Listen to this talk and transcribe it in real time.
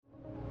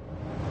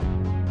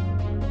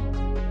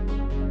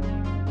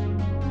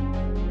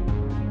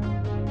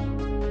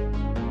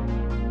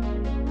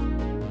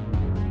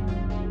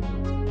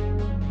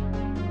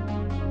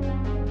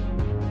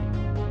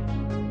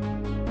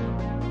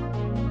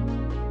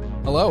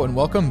Hello and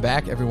welcome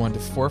back, everyone, to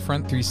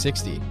Forefront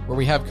 360, where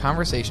we have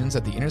conversations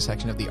at the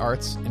intersection of the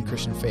arts and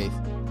Christian faith.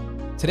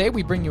 Today,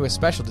 we bring you a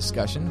special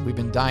discussion we've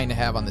been dying to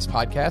have on this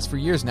podcast for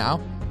years now,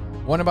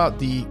 one about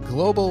the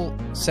global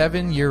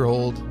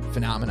 7-year-old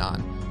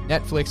phenomenon,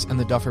 Netflix and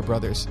the Duffer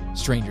Brothers'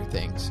 Stranger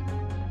Things.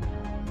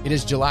 It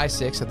is July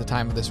 6th at the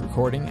time of this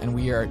recording, and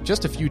we are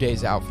just a few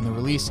days out from the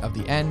release of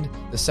The End,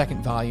 the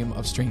second volume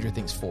of Stranger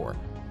Things 4.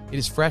 It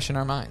is fresh in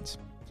our minds.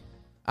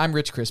 I'm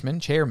Rich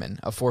Chrisman, chairman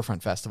of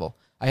Forefront Festival.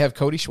 I have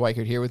Cody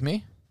Schweikert here with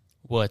me.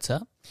 What's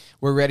up?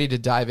 We're ready to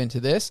dive into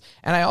this.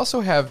 And I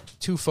also have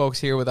two folks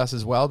here with us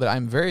as well that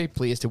I'm very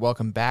pleased to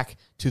welcome back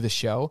to the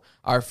show.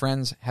 Our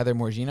friends Heather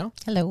Morgino.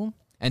 Hello.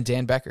 And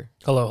Dan Becker.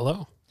 Hello,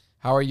 hello.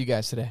 How are you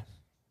guys today?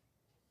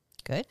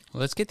 Good.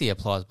 Well, let's get the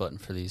applause button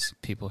for these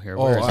people here.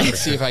 Oh,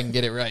 let's see if I can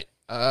get it right.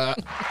 Yeah.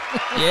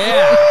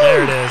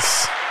 There it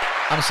is.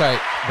 I'm sorry.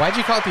 Why'd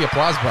you call it the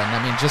applause button?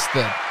 I mean, just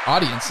the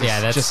audience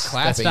is just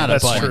clapping. That's not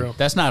That's a button. true.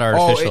 That's not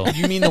artificial. Oh,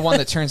 you mean the one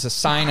that turns the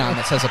sign on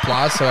that says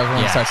applause so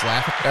everyone Yeah. starts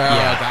laughing? Oh,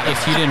 yeah. got it.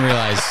 If you didn't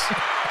realize,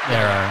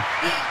 there are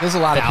There's a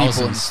lot of people in the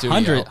thousands,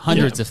 studio.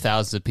 hundreds of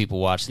thousands of people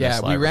watching this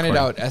Yeah, we live rented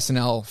recording. out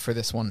SNL for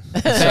this one.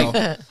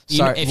 So,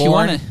 sorry, if you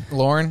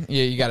Lauren,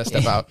 yeah, you got to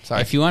step out. Sorry.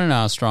 If you want to know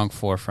how strong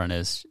Forefront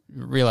is,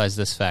 realize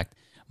this fact.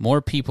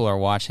 More people are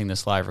watching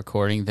this live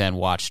recording than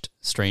watched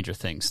Stranger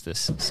Things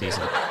this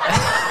season.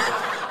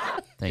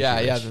 Thank you,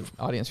 yeah, Rich. the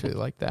audience really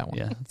liked that one.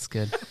 Yeah, that's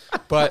good.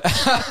 But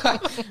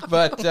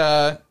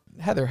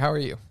Heather, how are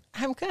you?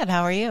 I'm good.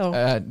 How are you?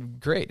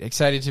 Great.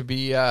 Excited to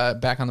be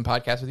back on the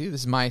podcast with you.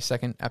 This is my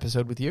second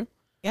episode with you.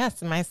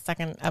 Yes, my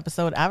second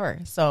episode ever.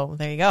 So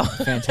there you go.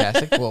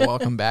 Fantastic. Well,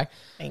 welcome back.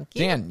 Thank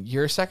you. Dan,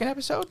 your second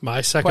episode?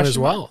 My second as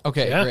Question mark? well.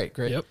 Okay, Yeah.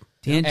 great. Yep.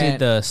 Dan And- did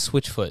the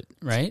Switchfoot,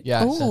 right?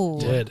 Yeah. Ooh.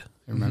 Did.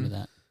 I remember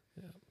that.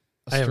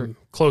 I am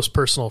close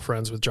personal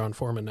friends with John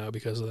Foreman now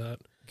because of that.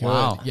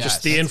 Wow. Yes.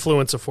 Just the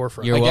influence of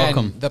Forefront. You're Again,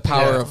 welcome. the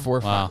power Yeah. of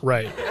Forefront. Wow.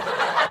 Right.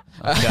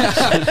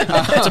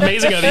 It's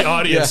amazing how the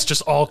audience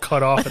just all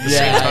cut off at the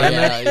same time.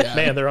 Yeah.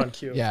 Man, they're on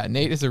cue. Yeah,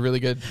 Nate is a really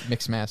good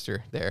mix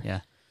master there.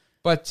 Yeah.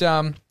 But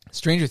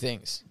Stranger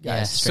Things, guys.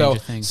 Yeah, Stranger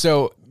Things.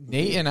 So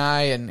Nate and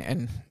I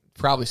and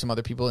probably some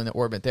other people in the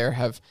orbit there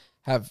have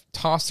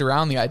tossed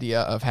around the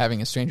idea of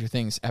having a Stranger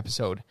Things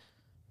episode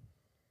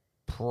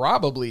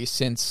probably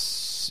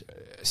since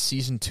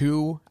season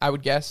 2, I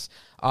would guess.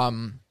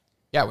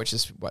 Which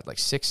is what, like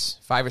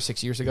 5 or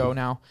 6 years ago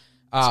now.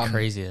 It's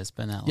crazy. It's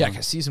been that long. Yeah,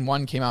 because season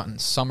 1 came out in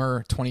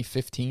summer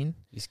 2015.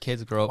 These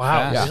kids grow up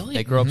Wow, fast. really?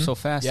 They grow up so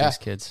fast, Yeah. these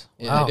kids.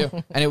 Yeah, Wow. they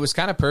do. And it was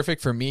kind of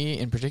perfect for me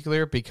in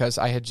particular because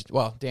I had,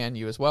 Dan,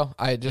 you as well.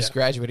 I had just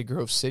graduated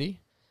Grove City,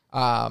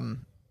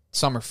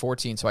 summer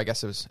 14, so I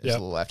guess it was a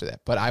little after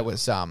that. But I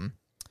was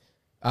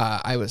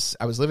I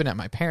was living at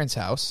my parents'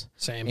 house.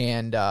 Same.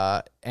 And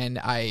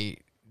I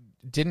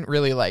didn't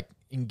really like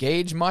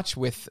engage much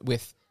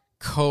with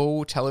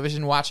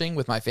co-television watching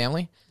with my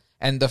family.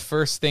 And the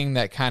first thing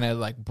that kind of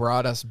like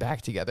brought us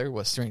back together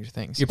was Stranger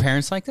Things. Your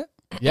parents like that?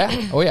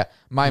 Yeah. Oh, yeah.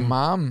 My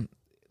mom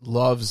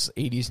loves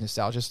 80s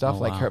nostalgia stuff. Oh,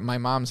 like wow. my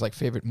mom's like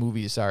favorite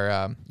movies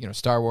are,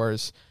 Star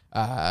Wars,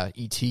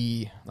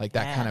 E.T., like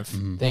that kind of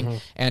thing.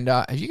 And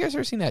have you guys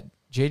ever seen that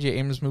J.J.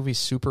 Abrams movie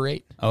Super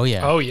 8? Oh,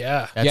 yeah. Oh,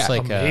 yeah. That's Yeah.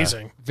 like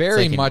Amazing. Very it's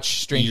like an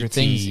much Stranger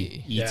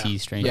Things-y. E.T.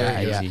 Stranger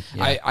Yeah. Things.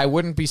 I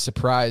wouldn't be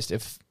surprised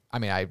if,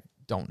 I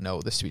don't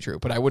know this to be true,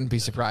 but I wouldn't be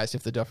surprised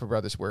if the Duffer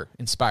Brothers were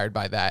inspired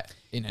by that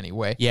in any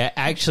way. Yeah,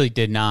 I actually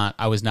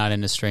I was not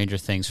into Stranger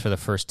Things for the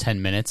first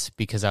 10 minutes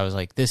because I was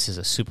like, this is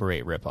a Super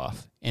 8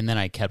 ripoff. And then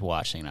I kept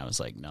watching and I was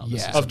like, no,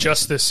 this Yeah. is Of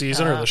just this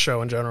season or the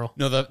show in general?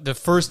 No, the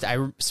first, I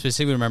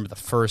specifically remember the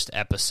first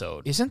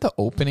episode. Isn't the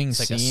opening It's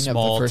like a scene of the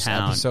small first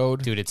town.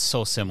 episode? Dude, it's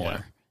so similar.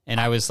 Yeah. And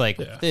I was like,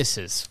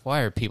 why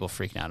are people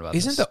freaking out about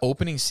this? Isn't the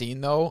opening scene,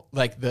 though,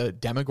 like the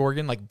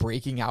Demogorgon like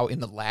breaking out in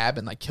the lab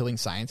and like killing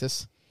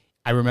scientists?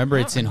 I remember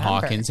it's in remember.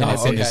 Hawkins and Oh,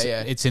 it's in okay, this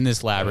yeah. it's in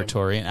this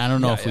laboratory. And I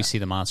don't know Yeah, if we yeah. see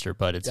the monster,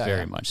 but it's Yeah,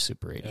 very yeah. much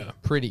Super 8. Yeah.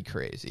 Pretty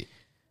crazy.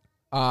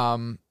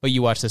 But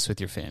you watch this with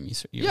your fam.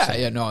 You were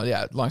saying.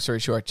 Long story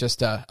short,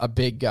 just a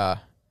big,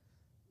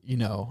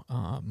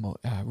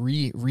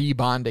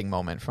 rebonding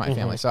moment for my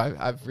family. So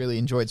I've really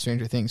enjoyed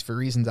Stranger Things for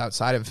reasons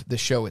outside of the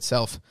show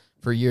itself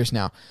for years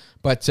now.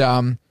 But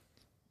have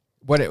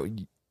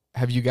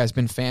you guys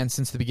been fans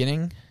since the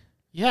beginning?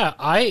 Yeah,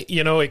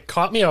 it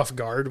caught me off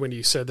guard when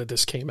you said that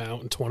this came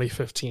out in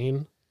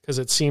 2015 because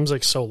it seems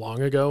like so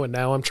long ago, and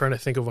now I'm trying to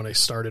think of when I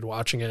started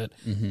watching it.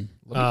 Let me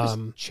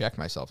just check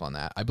myself on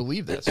that. I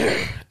believe this.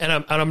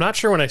 And I'm not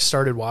sure when I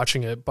started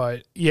watching it,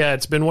 but yeah,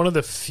 it's been one of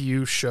the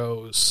few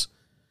shows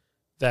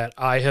that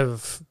I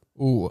have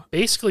Ooh,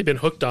 basically been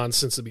hooked on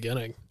since the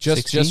beginning.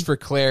 just for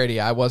clarity,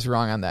 I was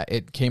wrong on that.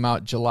 It came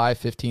out July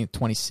 15th,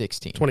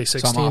 2016.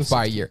 2016? So I'm off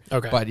by a year.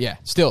 Okay. But yeah,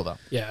 still though.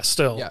 Yeah,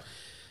 still. Yeah.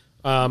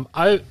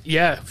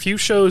 Few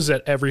shows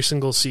that every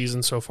single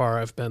season so far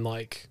I've been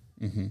like,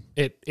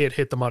 it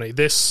hit the money.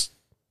 This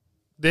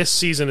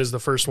season is the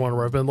first one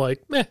where I've been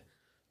like, meh.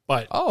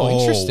 But Oh,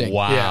 interesting.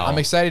 wow. Yeah. I'm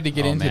excited to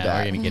get into man, that.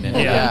 we're gonna get into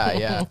that.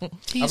 Yeah.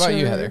 How about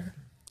you, Heather?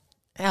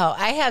 Oh,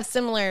 I have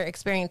similar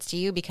experience to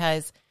you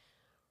because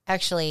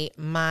Actually,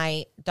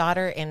 my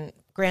daughter and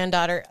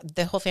granddaughter,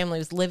 the whole family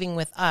was living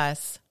with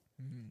us,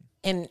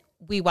 and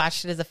we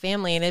watched it as a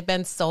family, and it had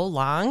been so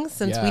long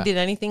since we did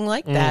anything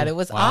like that. It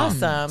was awesome.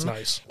 That's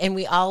nice. And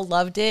we all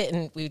loved it,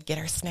 and we would get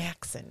our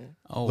snacks. And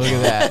Look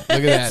at that.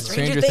 Look at that.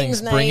 Stranger Stranger Things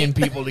Things bringing night.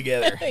 people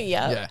together.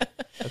 Yeah.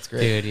 That's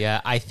great. Dude,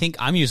 yeah. I think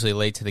I'm usually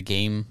late to the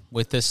game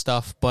with this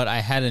stuff, but I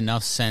had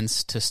enough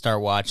sense to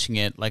start watching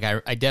it. Like,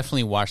 I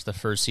definitely watched the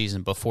first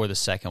season before the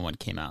second one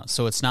came out.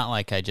 So it's not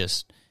like I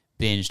just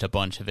binged a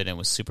bunch of it and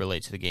was super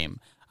late to the game.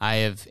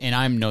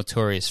 I'm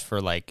notorious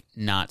for, like,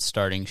 not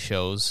starting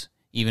shows,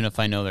 even if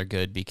I know they're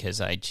good,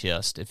 because it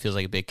feels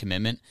like a big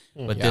commitment.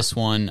 But this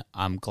one,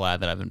 I'm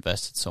glad that I've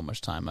invested so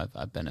much time.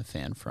 I've been a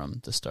fan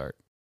from the start.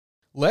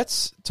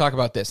 Let's talk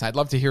about this. I'd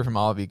love to hear from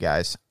all of you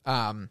guys.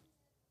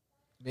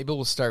 Maybe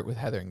we'll start with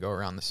Heather and go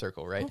around the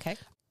circle, right? Okay.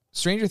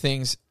 Stranger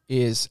Things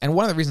is, and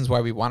one of the reasons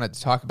why we wanted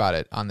to talk about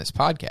it on this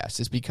podcast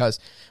is because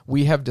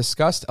we have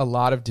discussed a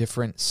lot of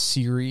different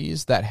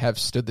series that have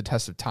stood the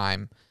test of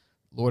time.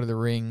 Lord of the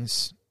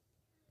Rings,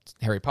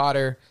 Harry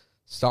Potter,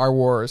 Star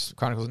Wars,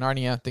 Chronicles of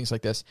Narnia, things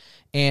like this.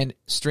 And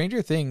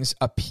Stranger Things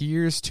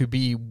appears to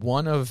be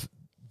one of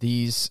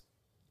these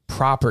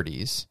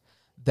properties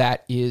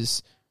that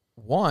is,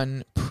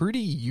 one, pretty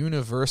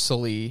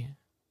universally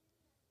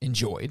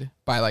enjoyed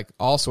by like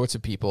all sorts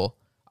of people,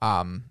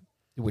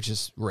 which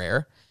is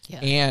rare. Yeah.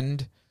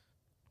 And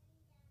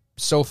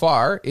so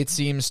far, it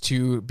seems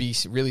to be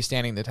really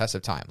standing the test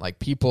of time. Like,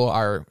 people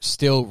are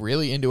still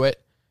really into it,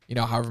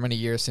 however many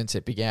years since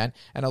it began.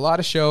 And a lot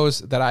of shows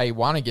that I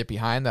want to get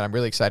behind, that I'm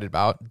really excited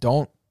about,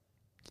 don't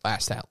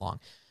last that long.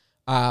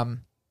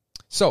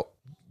 So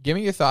give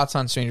me your thoughts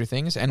on Stranger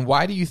Things, and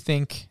why do you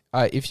think,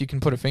 if you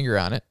can put a finger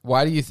on it,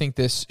 why do you think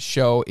this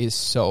show is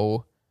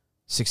so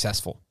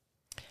successful?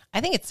 I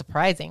think it's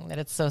surprising that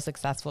it's so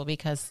successful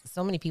because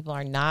so many people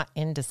are not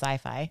into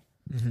sci-fi.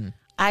 Mm-hmm.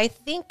 I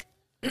think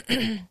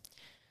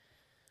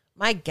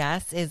my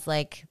guess is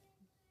like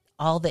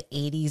all the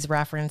 80s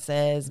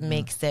references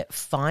makes it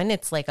fun.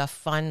 It's like a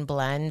fun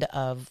blend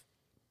of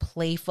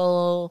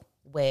playful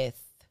with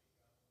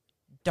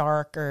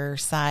darker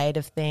side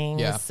of things.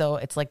 Yeah. So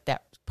it's like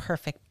that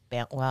perfect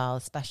well,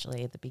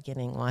 especially the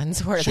beginning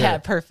ones where Sure.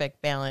 that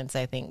perfect balance.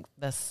 I think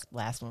this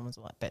last one was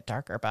a bit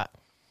darker, but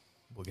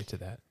We'll get to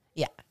that.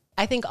 yeah,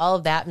 I think all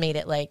of that made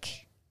it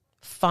like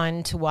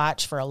fun to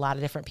watch for a lot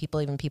of different people,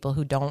 even people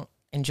who don't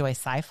enjoy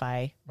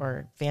sci-fi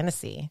or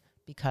fantasy,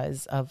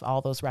 because of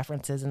all those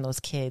references and those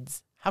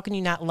kids. How can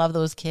you not love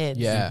those kids?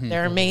 Yeah.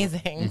 They're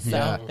amazing. So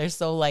Yeah. they're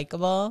so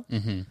likable.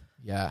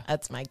 Yeah.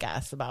 That's my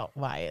guess about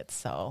why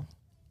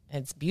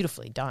it's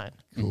beautifully done.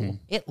 Cool.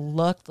 It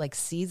looked like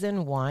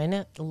season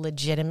 1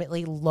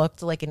 legitimately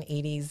looked like an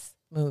 80s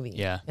movie.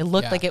 Yeah. It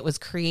looked Yeah. like it was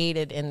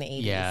created in the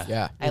 80s. Yeah.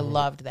 Yeah. I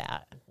loved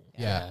that.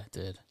 Yeah. it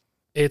did.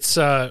 It's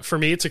for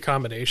me, it's a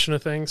combination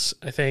of things.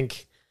 I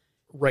think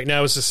right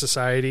now as a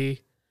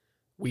society,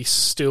 we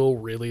still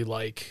really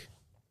like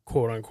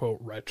quote unquote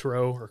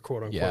retro or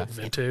quote unquote Yeah.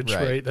 vintage,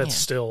 Right. right? That's Yeah.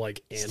 still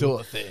like in. Still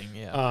a thing.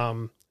 Yeah.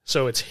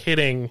 So it's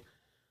hitting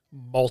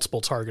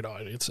multiple target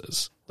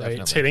audiences, right?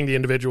 It's Definitely. hitting the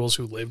individuals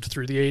who lived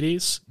through the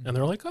 80s and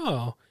they're like,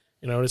 oh,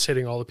 and it's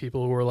hitting all the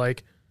people who are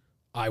like,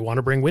 I want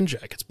to bring wind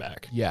jackets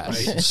back.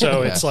 Yes. Right?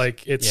 So Yes. it's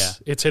like,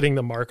 it's hitting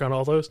the mark on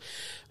all those.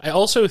 I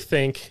also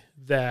think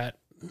that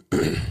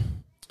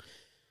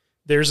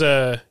there's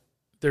a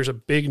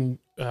big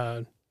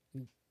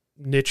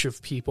niche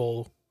of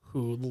people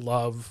who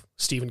love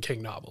Stephen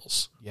King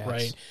novels, Yes.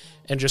 right?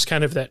 And just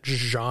kind of that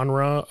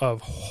genre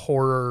of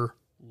horror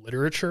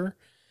literature.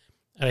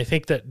 And I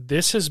think that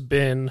this has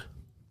been,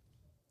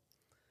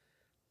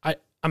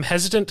 I'm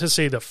hesitant to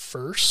say the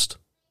first,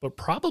 but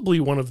probably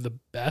one of the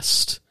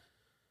best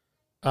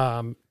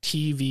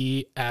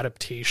TV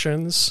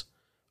adaptations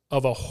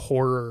of a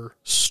horror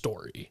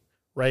story,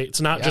 right?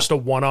 It's not just a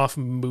one-off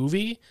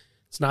movie.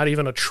 It's not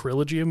even a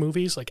trilogy of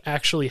movies. Like,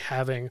 actually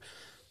having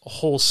a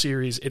whole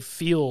series, it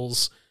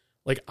feels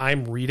like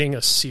I'm reading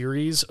a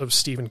series of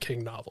Stephen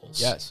King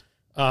novels. Yes.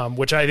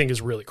 Which I think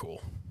is really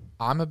cool.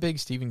 I'm a big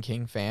Stephen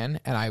King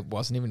fan, and I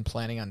wasn't even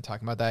planning on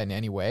talking about that in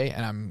any way.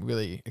 And I'm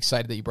really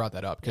excited that you brought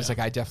that up because,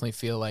 I definitely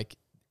feel like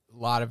a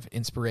lot of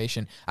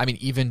inspiration. I mean,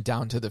 even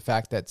down to the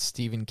fact that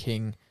Stephen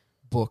King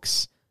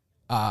books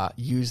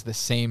use the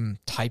same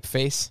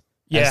typeface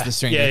as the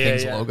Stranger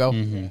Things logo.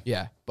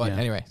 Yeah, but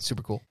anyway,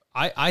 super cool.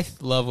 I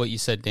love what you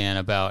said, Dan,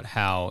 about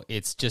how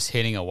it's just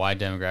hitting a wide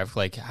demographic.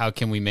 Like, how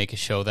can we make a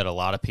show that a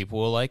lot of people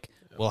will like?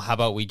 Well, how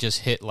about we just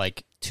hit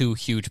like 2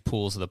 huge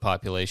pools of the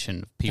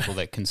population of people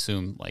that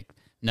consume like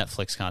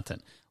Netflix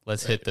content.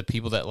 Let's hit the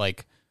people that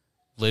like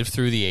lived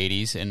through the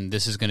 80s, and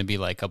this is going to be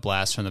like a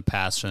blast from the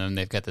past for them.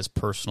 They've got this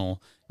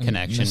personal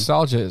connection.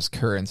 Nostalgia is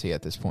currency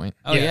at this point.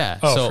 Oh, yeah.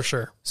 Oh, so, for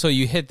sure. So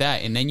you hit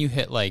that, and then you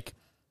hit like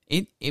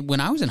it. When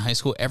I was in high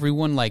school,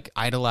 everyone like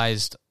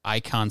idolized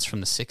icons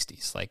from the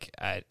 60s. Like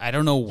I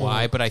don't know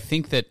why, but I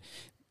think that,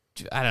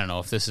 I don't know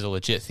if this is a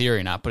legit theory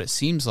or not, but it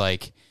seems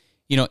like,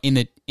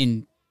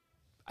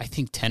 I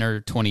think 10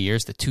 or 20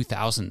 years, the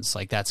 2000s,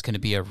 like that's going to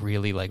be a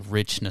really like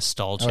rich,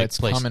 nostalgic it's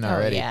place. coming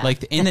already. yeah.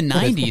 Like in the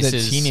 90s the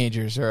is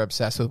teenagers are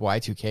obsessed with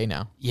Y2K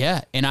now.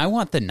 yeah, and I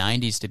want the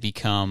 90s to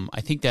become,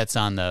 I think that's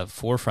on the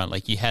forefront.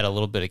 Like you had a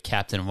little bit of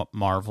Captain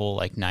Marvel,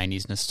 like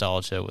 90s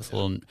nostalgia with a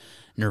little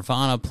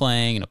Nirvana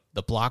playing and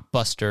the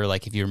Blockbuster,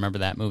 like if you remember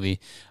that movie.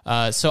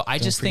 So I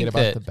just think about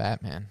that the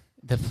Batman.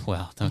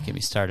 well, don't get me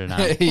started on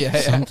Yeah.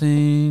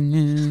 something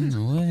in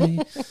the way.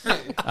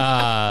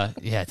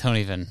 Yeah, don't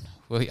even.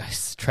 Well,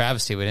 it's a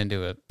travesty we didn't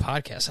do a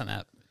podcast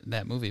on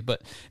that movie.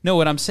 But no,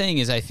 what I'm saying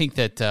is I think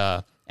that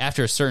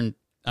after a certain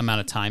amount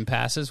of time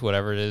passes,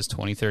 whatever it is,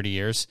 20, 30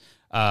 years,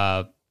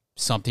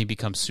 something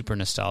becomes super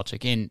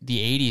nostalgic. And the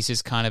 80s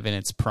is kind of in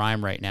its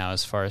prime right now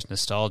as far as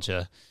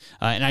nostalgia.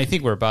 And I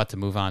think we're about to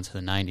move on to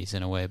the 90s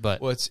in a way.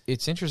 But Well,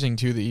 it's interesting,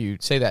 too, that you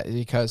say that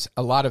because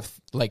a lot of,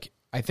 like,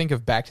 I think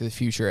of Back to the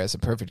Future as a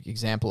perfect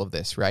example of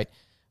this, right?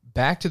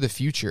 Back to the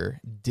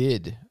Future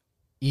did,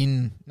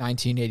 in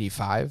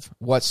 1985,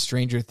 what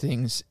Stranger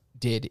Things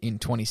did in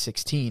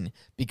 2016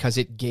 because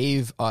it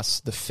gave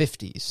us the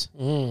 50s,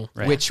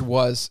 Right. which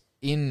was,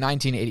 in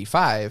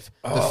 1985,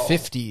 the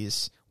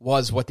 50s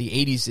was what the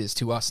 80s is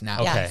to us now.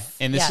 okay, Yes,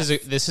 and this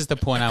yes. this is the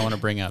point I want to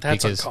bring up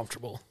That's because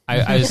uncomfortable.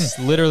 I was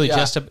literally Yeah.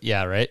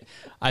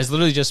 I was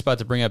literally just about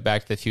to bring up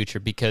Back to the Future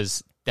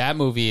because that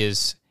movie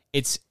is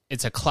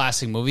it's a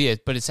classic movie,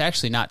 but it's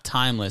actually not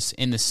timeless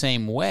in the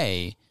same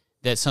way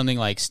that something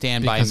like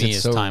Stand Because By Me it's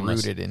is so timeless.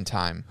 rooted in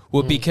time.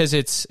 Well, because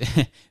it's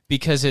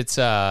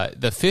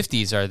the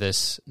 50s are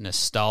this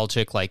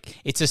nostalgic, like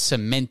it's a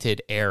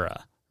cemented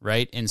era,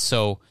 right? And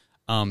so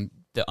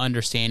the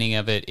understanding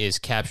of it is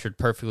captured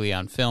perfectly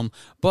on film.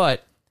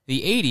 But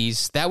the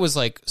 80s, that was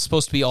like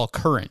supposed to be all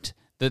current.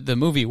 The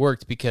movie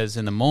worked because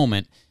in the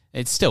moment,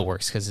 it still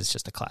works because it's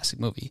just a classic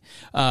movie.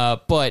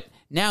 But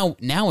now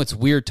it's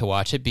weird to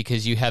watch it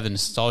because you have the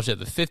nostalgia of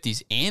the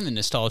 50s and the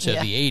nostalgia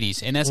of the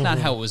 80s, and that's not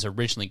how it was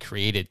originally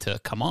created to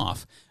come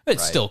off. But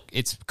it's still,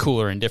 it's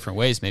cooler in different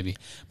ways maybe.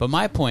 But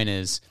my point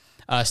is,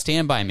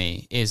 Stand By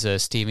Me is a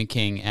Stephen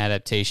King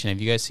adaptation. Have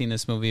you guys seen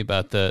this movie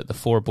about the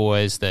four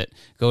boys that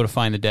go to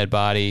find the dead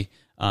body?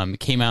 It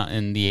came out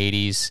in the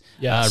 80s.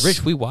 Yes.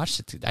 Rich, we watched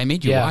it. I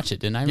made you Yeah. watch it,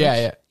 didn't I,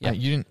 Rich? Yeah.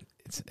 You didn't.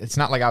 It's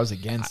not like I was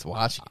against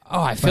watching.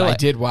 Oh, I but feel like I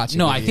did watch it.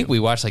 No, with I you. think we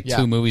watched like Yeah.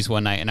 2 movies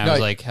one night, and No,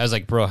 I was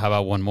like, bro, how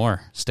about one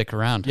more? Stick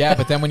around. Yeah,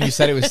 but then when you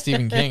said it was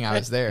Stephen King, I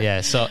was there.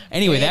 Yeah. So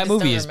anyway, Yeah, I that just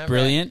movie don't is remember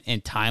brilliant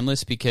and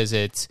timeless because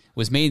it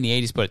was made in the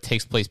 80s, but it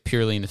takes place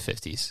purely in the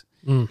 50s,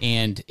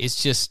 and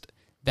it's just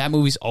that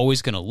movie's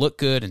always going to look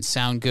good and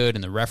sound good,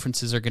 and the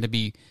references are going to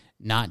be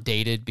not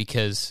dated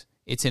because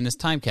it's in this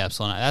time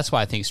capsule, and that's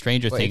why I think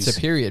Stranger But Things. it's a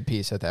period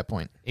piece at that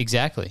point.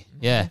 Exactly.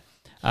 Yeah.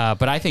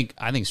 But I think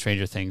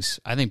Stranger Things.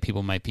 I think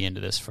people might be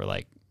into this for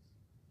like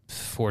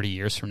 40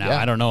 years from now. Yeah.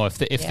 I don't know if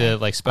the Yeah.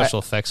 like special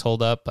effects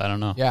hold up. I don't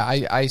know. Yeah,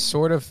 I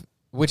sort of,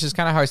 which is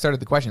kind of how I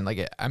started the question.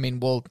 Like, I mean,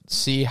 we'll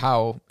see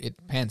how it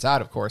pans out,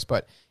 of course,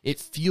 but it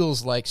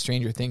feels like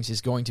Stranger Things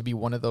is going to be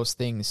one of those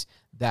things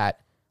that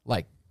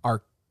like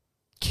our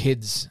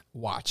kids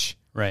watch.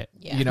 Right.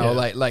 Yeah. You know,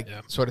 Yeah. like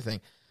Yeah. sort of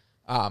thing.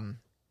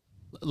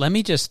 Let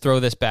me just throw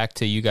this back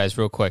to you guys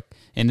real quick,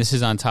 and this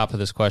is on top of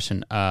this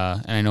question.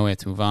 And I know we have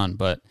to move on,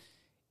 but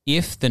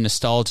if the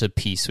nostalgia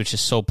piece, which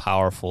is so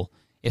powerful,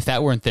 if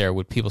that weren't there,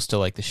 would people still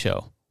like the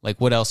show? Like,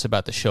 what else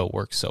about the show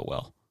works so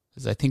well?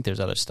 Because I think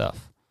there's other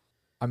stuff.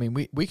 I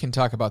mean, we can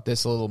talk about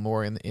this a little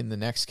more in the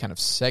next kind of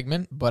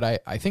segment, but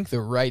I think the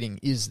writing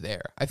is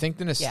there. I think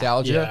the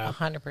nostalgia. Yeah.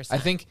 100%. I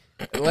think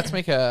let's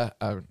make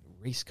a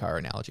race car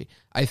analogy.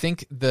 I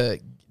think the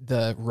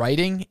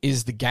writing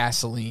is the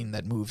gasoline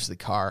that moves the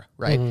car,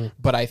 right?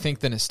 But I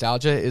think the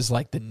nostalgia is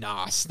like the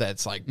NOS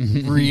that's like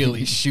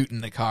really shooting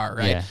the car,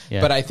 right? Yeah,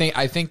 yeah. But I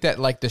think that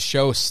like the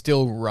show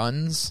still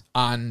runs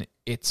on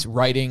its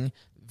writing,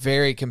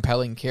 very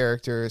compelling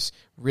characters,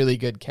 really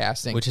good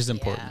casting, Which is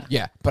important.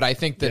 yeah. But I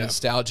think the Yeah.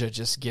 nostalgia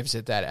just gives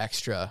it that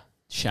extra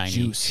Shiny,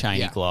 juice. shiny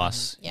Yeah.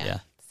 gloss. yeah. Yeah.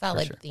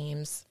 Solid sure.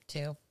 themes,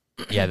 too,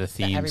 Yeah, the that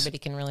themes. everybody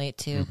can relate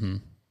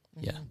to.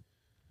 Yeah.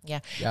 Yeah.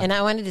 Yeah. And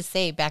I wanted to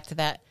say back to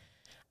that,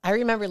 I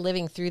remember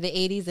living through the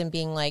 80s and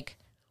being like,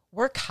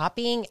 we're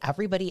copying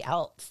everybody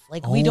else.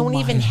 Like, we don't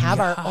even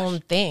have our own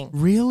thing.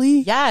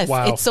 Really? Yes.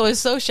 Wow. It's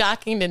so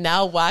shocking to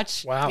now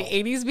watch Wow. the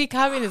 80s be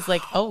coming. It's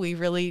like, oh, we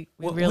really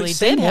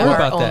say did more have our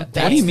about own that.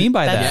 thing. What do you mean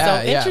by That's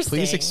that? so yeah. interesting.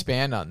 Please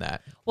expand on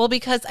that. Well,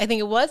 because I think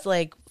it was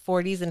like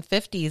 40s and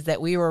 50s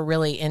that we were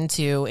really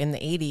into in the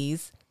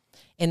 80s,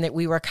 and that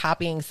we were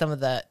copying some of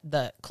the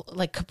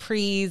like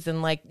capris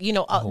and like, you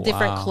know,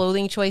 different wow.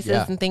 clothing choices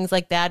Yeah. and things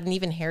like that, and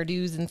even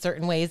hairdos in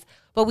certain ways.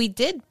 But we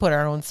did put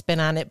our own spin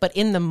on it. But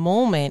in the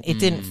moment, it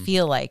didn't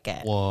feel like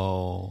it.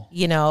 Whoa.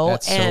 You know,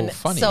 That's so and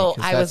funny, so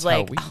 'cause I that's was how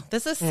like, we- oh,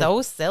 "This is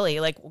so silly!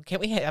 Like, can't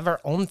we have our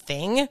own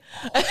thing?"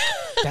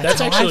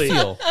 That's actually I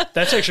feel.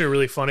 that's actually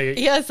really funny.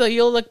 Yeah. So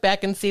you'll look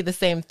back and see the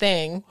same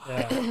thing.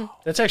 Yeah.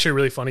 That's actually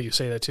really funny you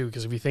say that too,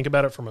 because if you think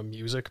about it from a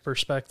music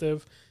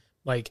perspective,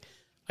 like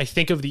I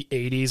think of the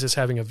 80s as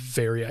having a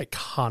very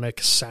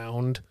iconic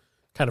sound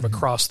kind of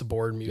across the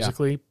board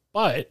musically.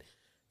 But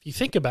if you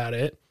think about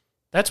it,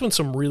 that's when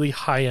some really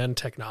high-end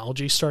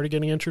technology started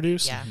getting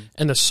introduced. Yeah.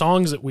 And the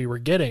songs that we were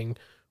getting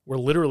were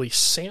literally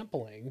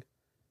sampling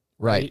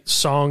Right.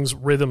 songs,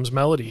 rhythms,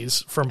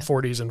 melodies from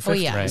 40s and 50s. Oh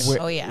yeah. Right.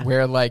 Oh yeah.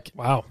 Where like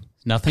Wow.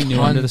 Nothing new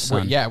under the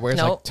where, sun. yeah, whereas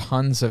Nope. like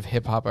tons of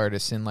hip hop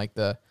artists in like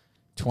the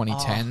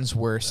 2010s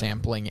were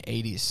sampling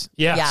 80s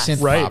Yeah. Yes.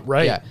 synth Right, pop.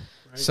 right. Yeah.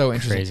 So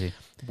interesting. Crazy.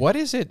 What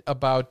is it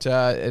about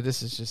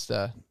this is just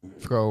a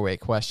throwaway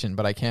question,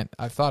 but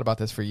I've thought about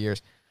this for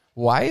years.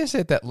 Why is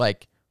it that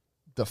like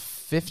the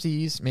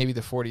 50s, maybe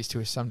the 40s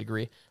to some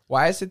degree,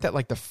 why is it that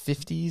like the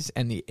 50s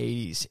and the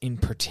 80s in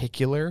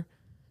particular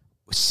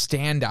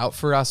stand out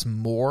for us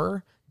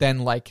more than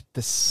like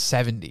the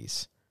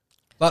 70s?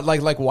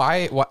 Like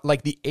why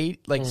like the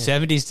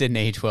 70s didn't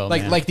age well.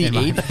 like man, like the in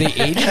my-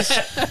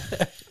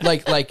 80s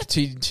like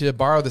to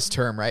borrow this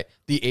term, right?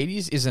 The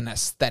 80s is an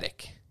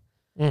aesthetic.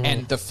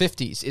 And the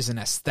 50s is an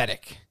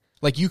aesthetic.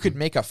 Like you could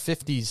make a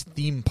 50s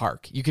theme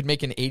park. You could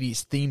make an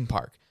 80s theme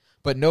park.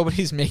 But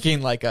nobody's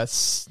making like a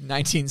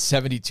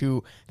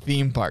 1972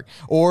 theme park.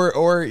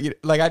 Or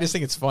like I just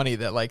think it's funny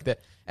that like that.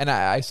 And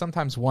I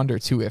sometimes wonder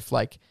too if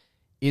like,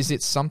 is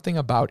it something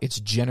about it's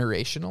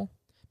generational?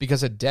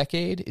 Because a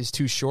decade is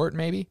too short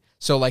maybe.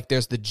 So like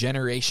there's the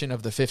generation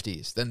of the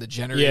 50s, then the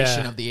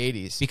generation Yeah. of the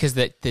 80s. because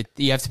that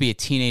you have to be a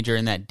teenager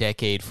in that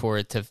decade for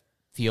it to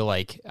feel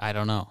like, I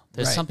don't know.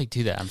 There's Right. something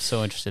to that. I'm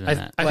so interested in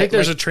that. I Like- think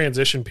there's like- a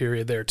transition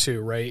period there too,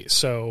 right?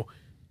 So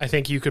I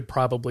think you could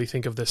probably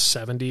think of the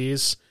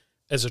 70s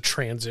as a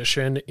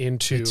transition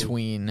into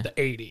Between the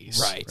 80s.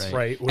 Right.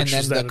 Right. and Which then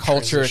is the then a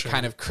culture transition.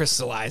 kind of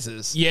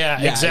crystallizes.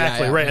 Yeah,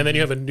 exactly. yeah. Right. And then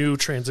you have a new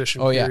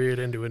transition Oh, yeah. period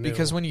into a new.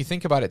 Because when you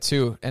think about it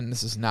too, and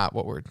this is not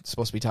what we're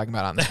supposed to be talking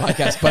about on this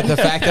podcast, but the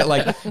fact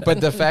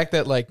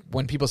that like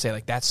when people say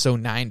like that's so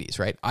 90s,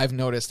 right? I've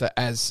noticed that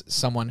as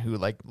someone who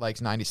like likes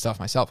 90s stuff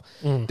myself,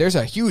 there's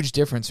a huge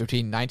difference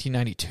between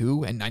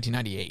 1992 and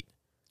 1998.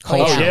 Oh,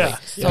 yeah. Culturally. Yeah.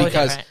 So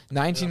Because different.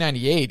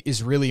 1998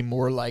 is really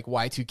more like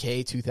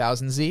Y2K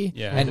 2000Z,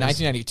 Yeah. and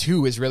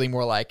 1992 is really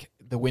more like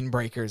the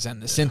windbreakers and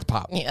the synth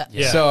pop. Yeah.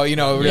 Yeah. So,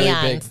 really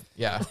Neons. big.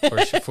 Yeah.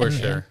 For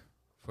sure.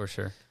 For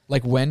sure.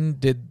 Like when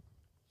did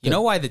You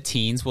know why the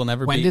teens will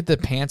never When be... did the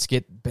pants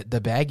get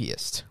the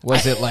baggiest?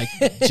 Was it like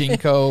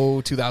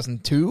Jinko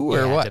 2002 or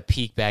Yeah, what? the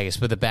peak baggiest,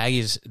 but the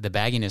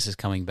bagginess is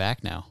coming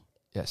back now.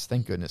 Yes,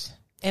 thank goodness.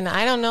 And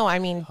I don't know. I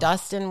mean,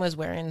 Dustin was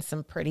wearing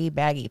some pretty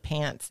baggy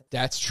pants.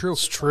 That's true.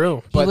 it's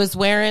true. But- He was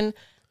wearing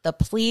the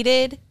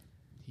pleated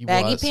He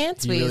baggy was.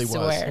 pants He we really used to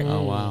was. wear.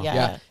 Oh, wow.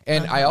 Yeah.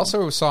 And I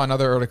also saw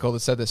another article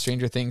that said that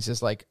Stranger Things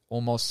is like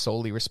almost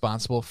solely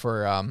responsible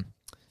for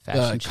the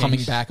Fashion coming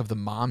change. back of the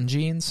mom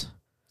jeans.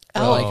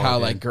 Oh. Like how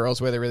Okay. like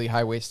girls wear the really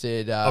high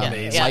waisted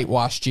Amazing. light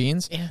wash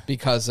jeans Yeah.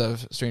 because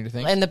of Stranger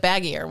Things. And the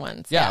baggier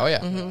ones. yeah, oh yeah.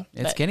 Mhm.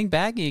 It's But getting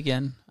baggy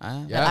again.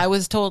 Yeah. I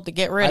was told to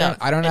get rid of.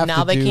 I don't and have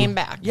now to they do- came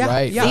back. Yeah,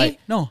 Right, yeah. right.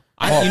 No,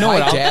 Oh, you know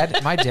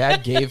what? my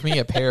dad gave me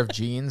a pair of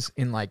jeans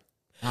in like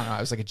I don't know,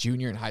 I was like a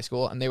junior in high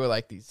school, and they were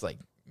like these like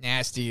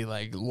nasty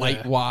like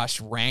light wash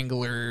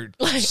Wrangler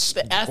Like the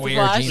square acid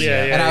wash? jeans,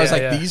 Yeah, yeah, and I was yeah,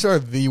 like, yeah. these are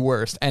the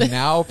worst. And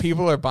now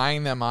people are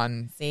buying them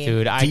on See,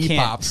 Dude, I Depop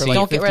can't for see. like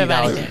Don't get rid of $50.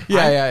 anything.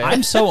 Yeah.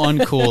 I'm so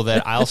uncool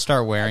that I'll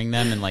start wearing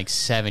them in like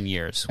 7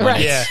 years when,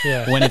 Right. it's,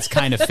 Yeah. when it's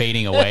kind of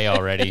fading away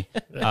already.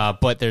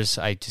 But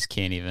I just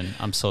can't even.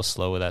 I'm so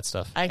slow with that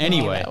stuff. I can be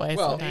Anyway, that way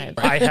well, sometimes.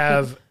 I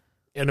have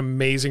an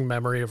amazing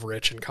memory of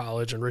Rich in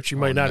college, and Rich, you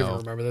might not no. even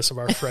remember this, of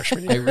our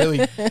freshman I year.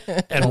 really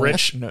And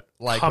Rich like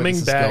where coming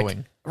this is back,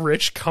 going.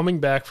 Rich coming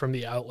back from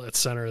the outlet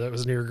center that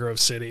was near Grove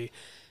City,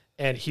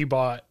 and he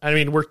bought. I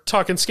mean, we're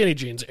talking skinny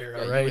jeans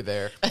era, Yeah, right? you were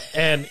there.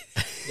 And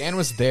Dan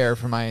was there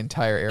for my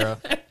entire era.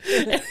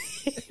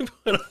 he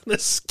put on the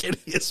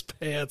skinniest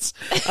pants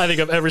I think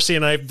I've ever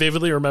seen. I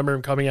vividly remember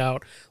him coming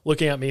out,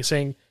 looking at me,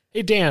 saying,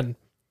 "Hey Dan,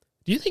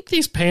 do you think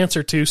these pants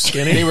are too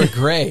skinny?" They were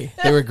gray.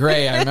 I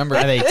remember.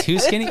 are they too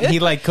skinny? He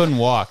like couldn't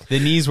walk. The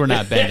knees were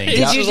not bending. Did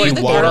you He do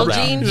the waddled girl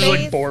out. jean He was like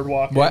phase?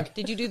 boardwalking. What?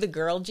 Did you do the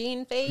girl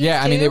jean phase?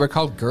 Yeah, I mean too? they were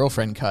called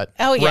girlfriend cut.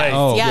 Oh yes, Right.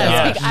 Oh,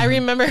 yes. gosh. I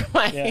remember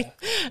my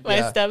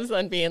Yeah.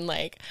 stepson being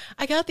like,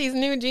 "I got these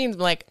new jeans."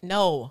 I'm like,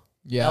 "No,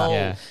 Yeah, no,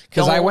 Yeah.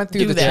 because I don't went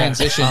through do the that."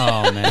 transition.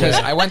 Oh man. Because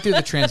I went through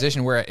the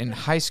transition where in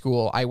high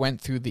school I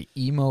went through the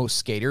emo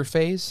skater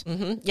phase, Yeah,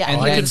 and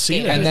he then was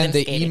skating. and He then was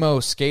the skating. emo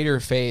skater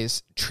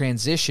phase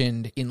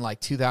transitioned in like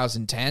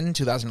 2010,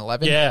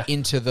 2011 Yeah.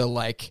 into the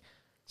like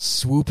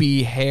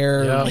swoopy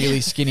hair, Yeah.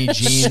 really skinny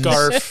jeans,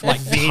 Scarf, like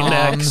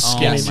V-neck, Toms.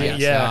 skinny Yes, jeans. yes.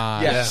 Yeah.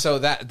 God. Yeah, so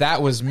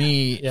that was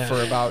me Yeah.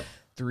 for about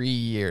 3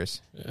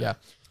 years. Yeah.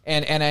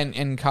 And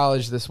in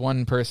college, this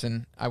one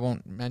person, I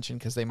won't mention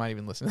because they might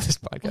even listen to this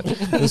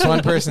podcast. This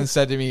one person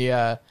said to me,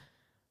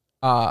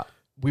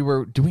 we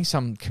were doing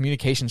some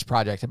communications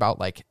project about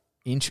like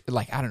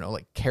I don't know,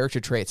 like character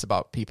traits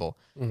about people.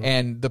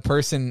 And the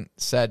person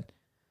said,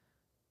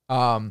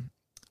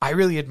 I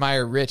really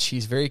admire Rich.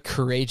 He's very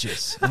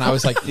courageous. And I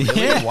was like,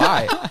 really?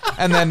 Why?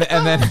 And then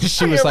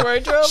she was Your like,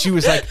 wardrobe? she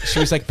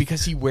was like,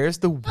 because he wears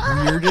the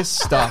weirdest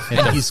stuff and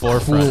the he's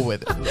forefront. cool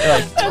with it. Like,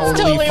 That's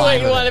totally fine what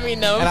you with want it. to be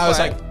known And for. I was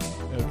like,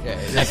 okay.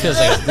 That feels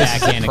like a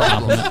backhanded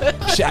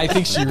compliment. I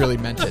think she really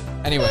meant it.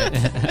 Anyway,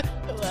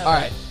 All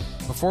right.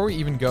 Before we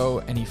even go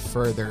any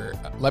further,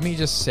 let me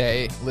just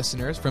say,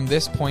 listeners, from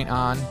this point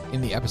on in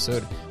the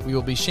episode, we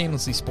will be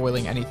shamelessly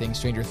spoiling anything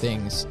Stranger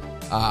Things.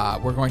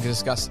 We're going to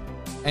discuss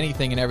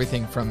anything and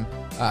everything from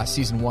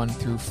season 1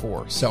 through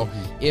 4. So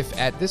if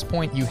at this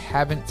point you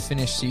haven't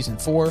finished season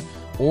 4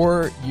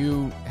 or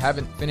you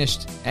haven't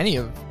finished any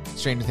of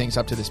Stranger Things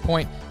up to this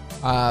point,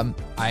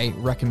 I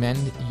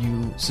recommend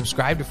you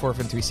subscribe to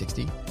Forefront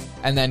 360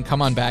 and then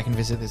come on back and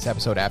visit this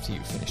episode after you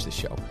finish the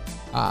show.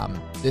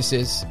 This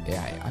is,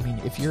 I mean,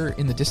 if you're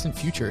in the distant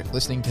future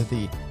listening to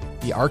the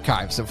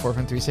archives of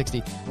Forefront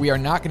 360, we are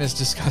not going to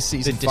discuss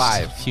season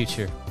 5.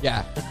 Future.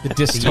 Yeah, the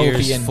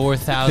dystopian,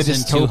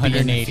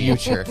 4,280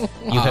 future.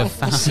 You have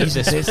found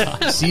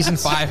this. Season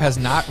 5 has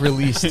not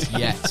released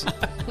yet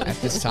at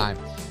this time.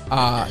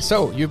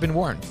 So you've been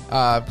warned.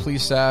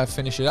 Please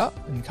finish it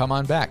up and come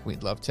on back.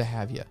 We'd love to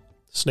have you.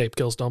 Snape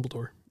kills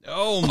Dumbledore.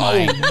 Oh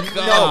my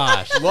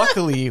gosh! No.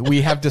 Luckily,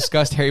 we have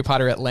discussed Harry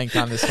Potter at length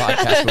on this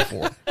podcast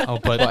before.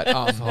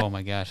 Oh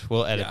my gosh,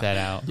 we'll edit that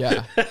out.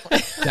 Yeah,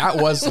 that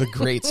was the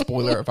great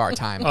spoiler of our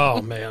time.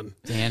 Oh man,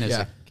 Dan is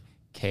a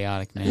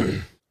chaotic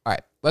man. All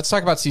right, let's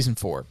talk about season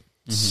 4.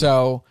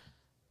 So,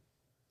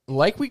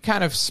 like we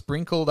kind of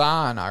sprinkled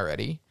on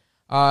already,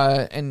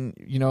 and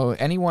you know,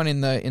 anyone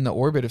in the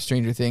orbit of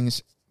Stranger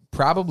Things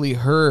probably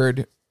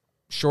heard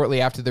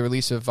shortly after the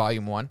release of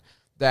Volume 1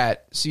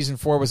 that season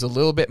 4 was a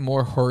little bit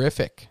more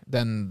horrific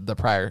than the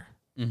prior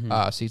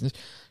seasons.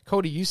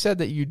 Cody, you said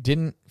that you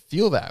didn't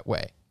feel that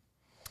way.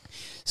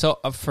 So,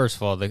 first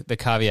of all, the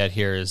caveat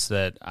here is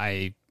that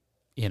my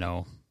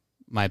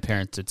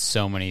parents did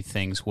so many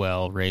things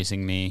well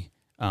raising me,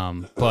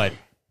 but,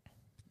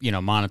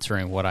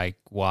 monitoring what I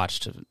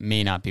watched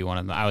may not be one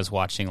of them. I was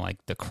watching, like,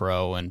 The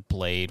Crow and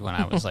Blade when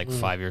I was, like,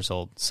 5 years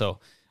old. So,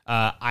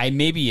 I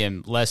maybe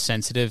am less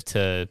sensitive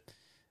to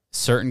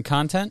certain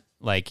content,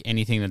 like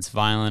anything that's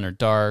violent or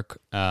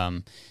dark.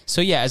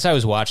 So yeah, as I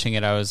was watching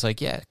it, I was like,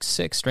 yeah,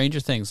 sick,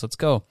 Stranger Things, let's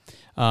go.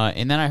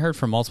 And then I heard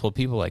from multiple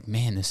people like,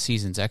 man, this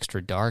season's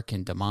extra dark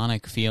and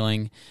demonic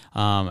feeling.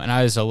 And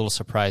I was a little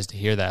surprised to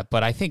hear that,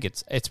 but I think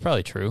it's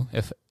probably true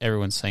if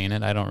everyone's saying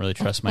it. I don't really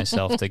trust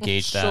myself to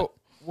gauge that. So,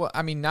 well,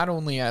 I mean, not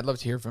only I'd love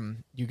to hear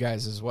from you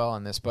guys as well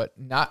on this, but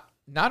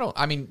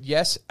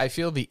yes, I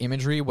feel the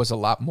imagery was a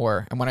lot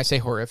more, and when I say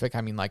horrific,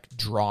 I mean like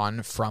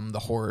drawn from the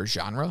horror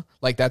genre.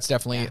 Like that's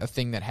definitely a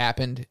thing that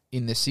happened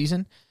in this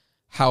season.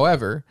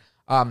 However,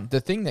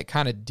 the thing that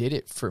kind of did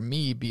it for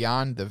me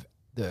beyond the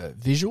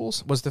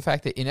visuals was the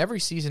fact that in every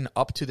season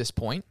up to this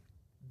point,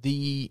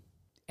 the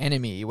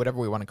enemy, whatever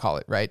we want to call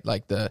it, right?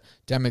 Like the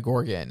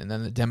Demogorgon and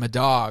then the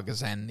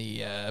Demodogs and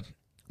the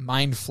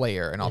Mind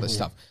Flayer and all this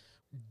stuff,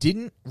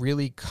 didn't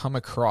really come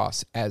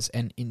across as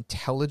an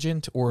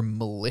intelligent or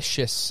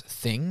malicious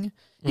thing.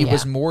 It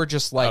was more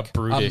just like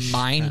a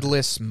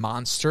mindless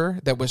monster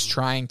that was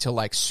trying to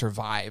like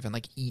survive and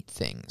like eat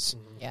things.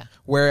 Yeah.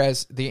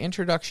 Whereas the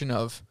introduction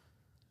of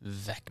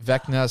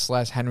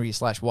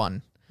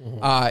Vecna/Henry/1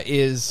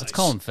 is... Let's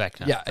call him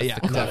Vecna. Yeah,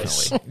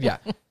 definitely. Yeah.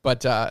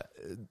 But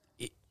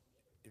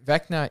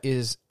Vecna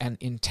is an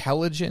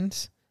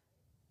intelligent,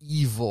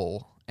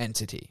 evil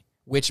entity,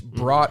 which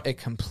brought a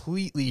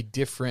completely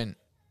different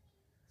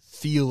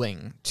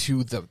feeling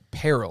to the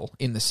peril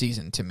in the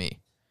season to me.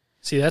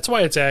 See, that's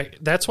why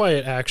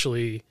it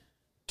actually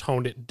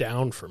toned it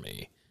down for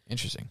me.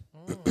 Interesting.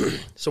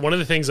 So one of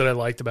the things that I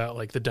liked about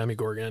like the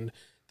Demogorgon,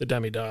 the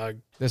Demidog,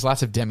 there's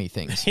lots of demi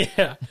things.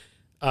 the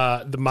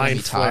Mind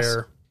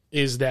Flayer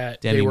is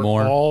that Demi they were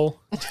Moore.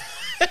 all.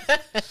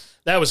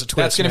 That was a twist.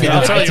 That's going to be man.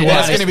 I'll tell you what.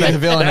 that's going to be the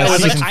villain of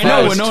season 5. I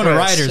know Winona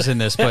Ryder's in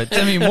this, but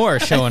Demi Moore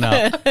showing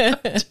up.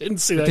 Didn't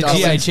see that. The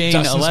coming. G.I. Jane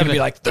Dustin's 11. gonna be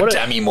like, the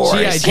Demi Moore.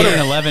 G.I. Jane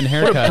 11 What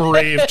haircut. a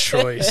brave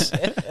choice.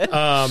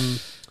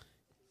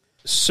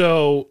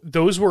 So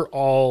those were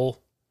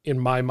all, in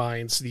my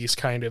mind, these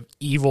kind of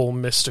evil,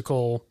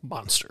 mystical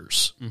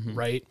monsters,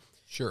 right?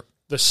 Sure.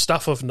 The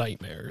stuff of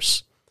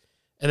nightmares.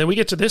 And then we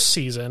get to this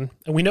season,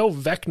 and we know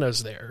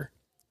Vecna's there,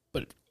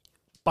 but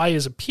by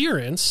his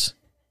appearance,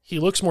 he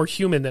looks more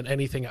human than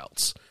anything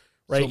else,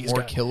 right? So He's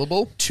more got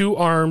killable? 2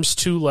 arms,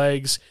 2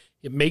 legs.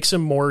 It makes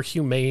him more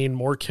humane,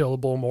 more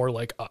killable, more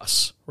like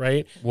us,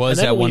 right? Was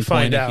and then at we one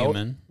find point a out,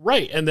 human.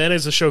 Right. And then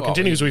as the show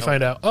continues, we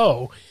find out,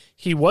 oh,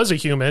 he was a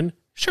human.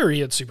 Sure,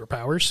 he had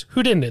superpowers.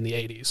 Who didn't in the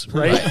 80s,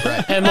 right?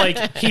 Right. And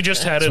like he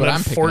just had an what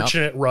I'm picking up.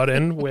 unfortunate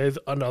run-in with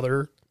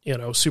another,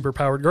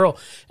 superpowered girl.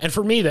 And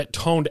for me, that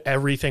toned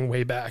everything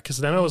way back because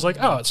then I was like,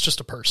 oh, it's just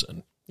a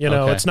person.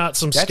 Okay. It's not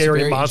some That's scary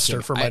very monster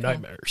interesting. for my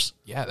nightmares.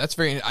 Yeah, that's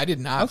very... I did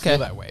not Okay. feel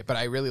that way, but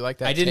I really like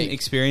that I didn't take.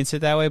 experience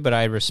it that way, but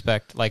I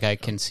respect, like, I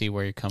can see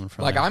where you're coming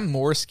from. Like, there. I'm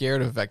more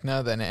scared of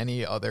Vecna than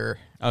any other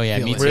Oh, yeah,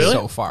 me villain too. Really?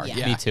 so far. Yeah.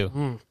 Yeah. Me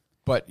too.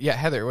 But, yeah,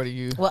 Heather, what do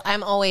you... Well,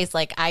 I'm always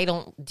like, I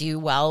don't do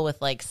well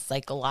with like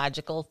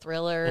psychological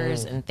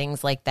thrillers and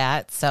things like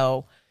that.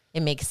 So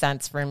it makes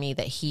sense for me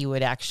that he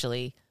would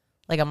actually,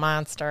 like a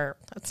monster,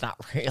 that's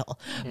not real.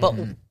 But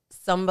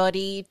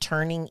somebody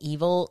turning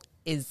evil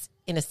is,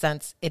 in a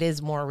sense, it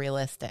is more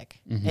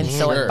realistic. And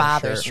so Sure, it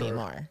bothers sure. me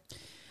more.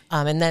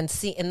 And then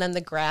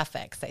the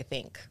graphics, I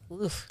think,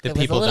 oof, The it was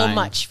a people little dying.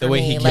 much for The way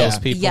me. he kills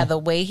people. Yeah, the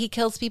way he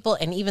kills people,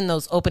 and even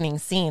those opening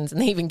scenes,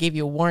 and they even gave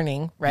you a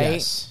warning, right?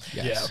 Yes.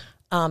 Yeah.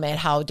 At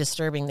how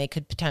disturbing they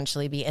could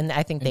potentially be, and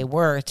I think they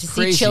were. To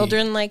see crazy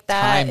children like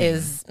that timing.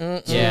 is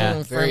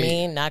Yeah. for Very-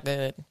 me not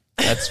good.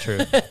 That's true.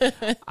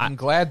 I'm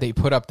glad they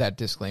put up that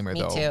disclaimer,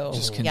 Me though. too.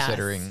 Just Yes.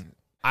 considering.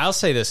 I'll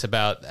say this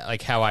about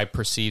like how I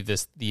perceive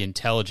the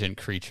intelligent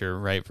creature,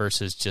 right,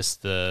 versus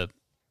just the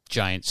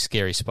giant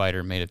scary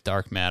spider made of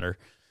dark matter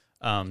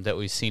that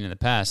we've seen in the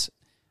past.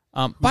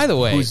 By the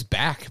way, Who's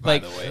back, by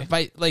the way?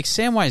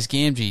 Samwise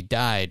Gamgee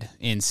died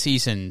in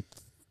season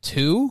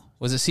 2.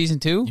 Was it season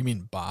 2? You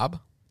mean Bob?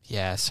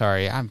 Yeah,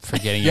 sorry, I'm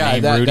forgetting your Yeah,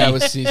 name, Rudy. that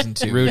was season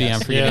 2. Rudy, yes.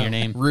 I'm forgetting Yeah. your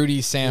name.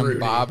 Rudy, Sam, Rudy.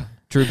 Bob.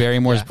 Drew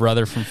Barrymore's Yeah.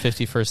 brother from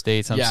 50 First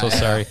Dates. I'm Yeah, so yeah,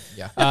 sorry.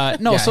 yeah.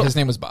 No, Yeah, so his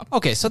name was Bob.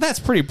 okay, so that's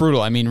pretty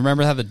brutal. I mean,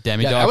 remember how the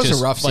demidog that was a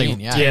just rough like scene,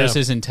 yeah. tears Yeah.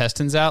 his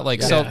intestines out?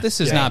 Like, so Yeah. this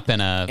has Yeah. not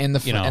been a And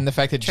the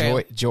fact that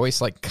True.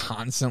 Joyce like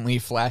constantly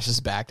flashes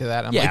back to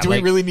that. I'm Yeah, like, do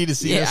like- we really need to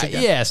see this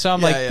again? Yeah, so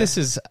I'm Yeah, like, yeah. this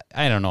is,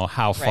 I don't know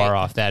how far Right.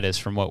 off that is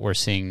from what we're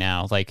seeing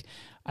now. Like,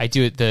 I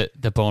do it,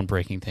 the bone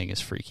breaking thing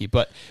is freaky.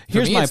 But For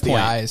here's me, my it's point. the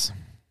eyes.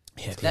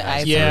 Yeah, the The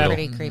eyes eyes Yeah. are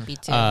pretty creepy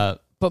too.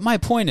 But my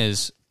point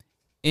is,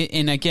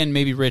 and again,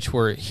 maybe Rich,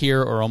 we're here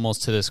or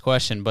almost to this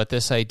question, but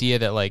this idea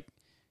that like,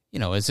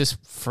 is this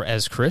for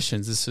as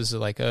Christians? This is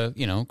like a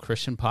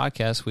Christian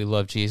podcast. We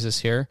love Jesus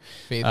here,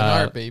 Faith and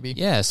art, baby.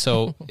 Yeah.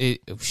 So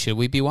should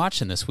we be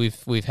watching this?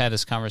 We've had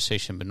this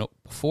conversation, but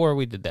before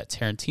we did that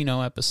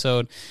Tarantino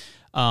episode,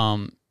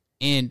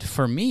 and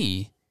for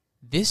me,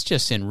 this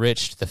just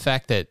enriched the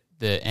fact that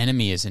the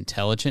enemy is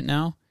intelligent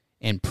now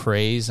and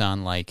preys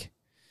on like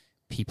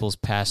people's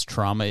past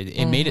trauma.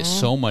 It made it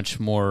so much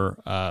more.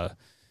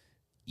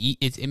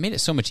 It made it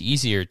so much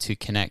easier to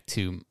connect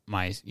to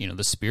my,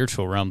 the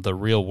spiritual realm, the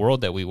real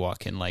world that we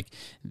walk in. Like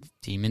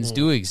demons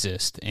do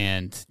exist,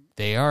 and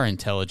they are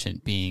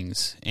intelligent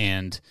beings,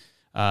 and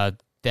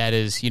that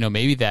is,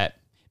 maybe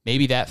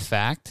that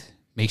fact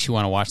makes you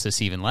want to watch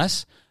this even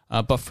less.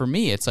 But for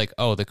me, it's like,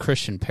 the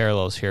Christian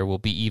parallels here will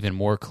be even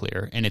more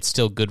clear, and it's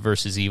still good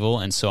versus evil,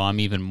 and so I'm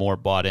even more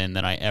bought in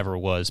than I ever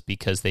was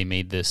because they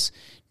made this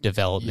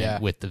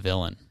development with the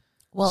villain.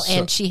 Well,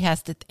 and she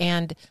has to,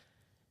 and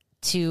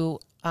to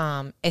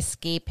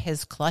escape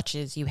his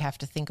clutches, you have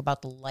to think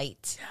about the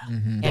light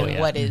and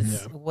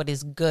what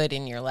is good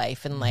in your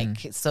life, and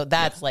like so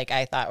that's like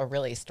I thought a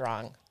really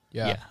strong.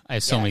 Yeah, I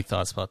have so many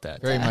thoughts about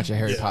that. Very much a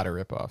Harry Potter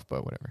ripoff,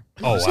 but whatever.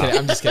 Oh, wow.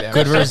 I'm just kidding.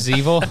 Good versus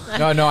evil?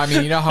 No, I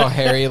mean, you know how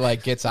Harry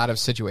like gets out of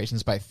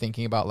situations by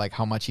thinking about like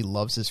how much he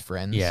loves his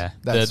friends. Yeah,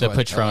 That's the what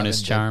Patronus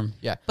Eleven did. charm.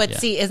 Yeah, But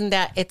see, isn't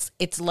that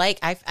it's like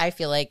I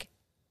feel like,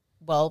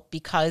 well,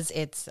 because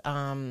it's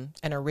an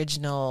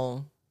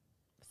original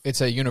it's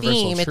a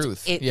universal theme.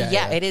 truth. It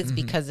is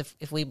because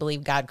if we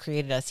believe God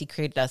created us, He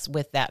created us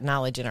with that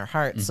knowledge in our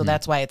hearts. So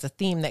that's why it's a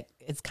theme that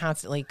it's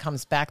constantly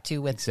comes back to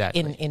with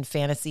in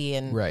fantasy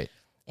and Right.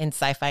 in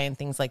sci-fi and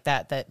things like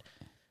that. That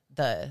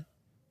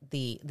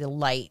the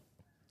light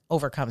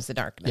overcomes the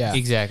darkness. Yeah.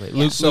 Exactly.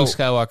 Luke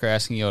Skywalker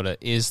asking Yoda,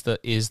 is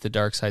the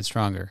dark side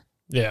stronger?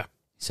 Yeah.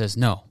 He says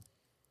no,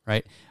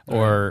 right?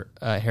 Or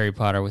Harry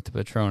Potter with the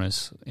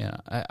Patronus. Yeah,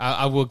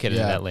 I will get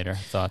into that later.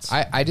 Thoughts?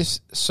 I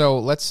just so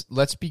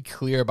let's be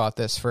clear about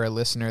this for a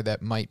listener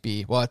that might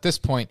be at this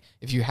point.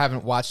 If you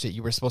haven't watched it,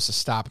 you were supposed to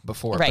stop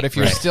before. Right. But if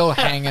you're still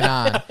hanging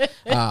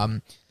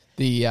on,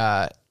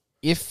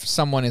 if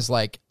someone is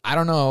like, I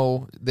don't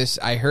know,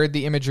 I heard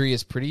the imagery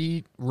is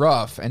pretty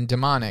rough and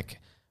demonic.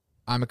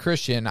 I'm a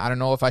Christian. I don't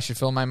know if I should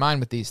fill my mind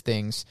with these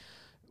things.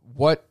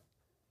 What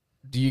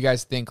do you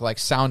guys think, like,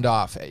 sound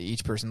off at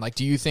each person? Like,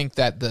 do you think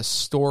that the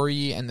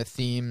story and the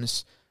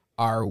themes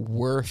are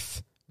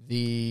worth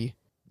the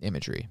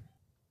imagery?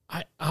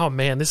 Oh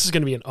man, this is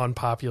going to be an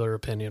unpopular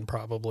opinion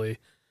probably.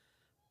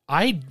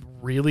 I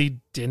really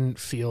didn't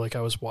feel like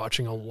I was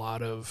watching a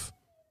lot of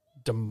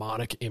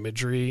demonic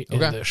imagery in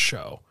this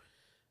show.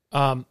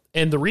 And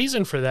the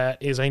reason for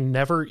that is I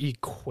never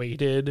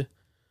equated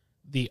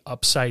the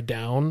upside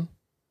down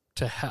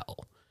to hell.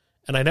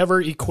 And I never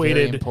Very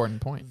equated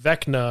important point.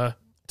 Vecna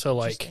to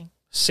like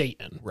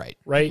Satan. Right.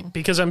 Right?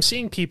 Because I'm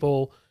seeing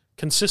people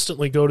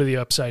consistently go to the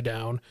upside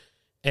down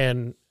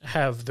and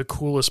have the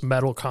coolest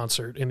metal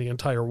concert in the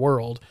entire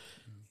world.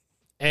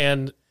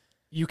 And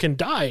you can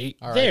die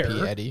there.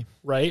 R.I.P. Eddie.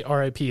 Right?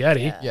 R.I.P.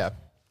 Eddie. Yeah.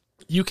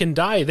 You can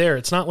die there.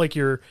 It's not like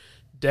you're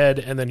dead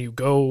and then you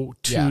go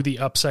to the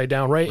upside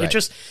down, right? Right. It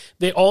just,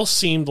 they all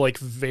seemed like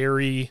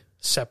very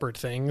separate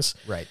things.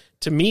 Right.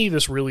 To me,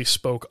 this really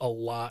spoke a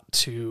lot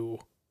to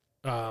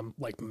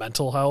like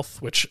mental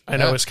health, which I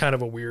know is kind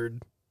of a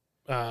weird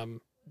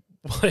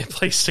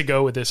place to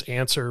go with this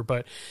answer,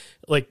 but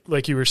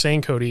like you were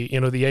saying, Cody,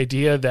 the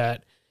idea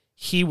that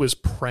he was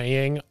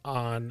preying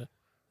on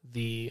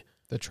the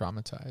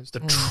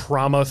traumatized.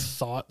 trauma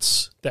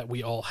thoughts that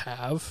we all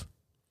have.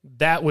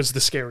 That was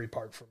the scary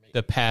part for me.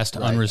 The past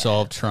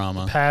unresolved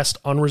trauma. Past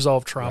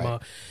unresolved trauma,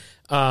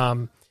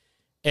 and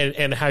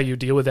how you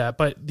deal with that.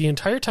 But the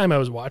entire time I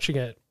was watching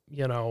it,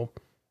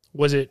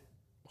 was it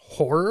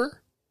horror?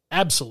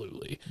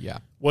 Absolutely. Yeah.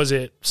 Was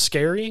it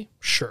scary?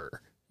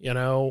 Sure.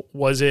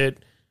 Was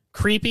it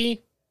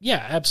creepy?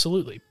 Yeah,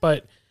 absolutely.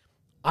 But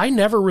I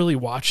never really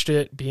watched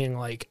it being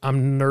like,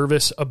 I'm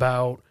nervous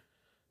about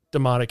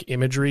demonic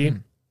imagery.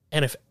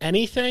 And if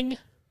anything,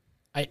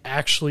 I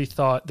actually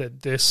thought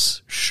that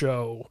this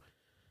show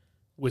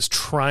was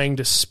trying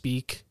to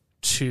speak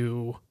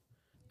to,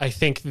 I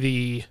think,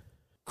 the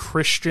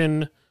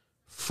Christian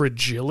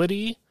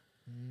fragility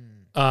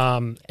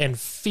and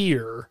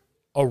fear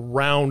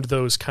around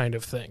those kind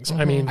of things.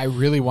 I mean, I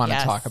really want to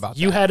Yes. talk about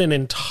you that. had an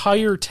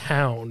entire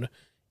town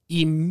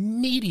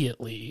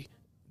immediately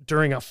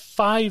during a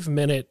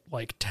 5-minute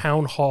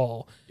town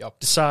hall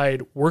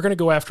decide we're going to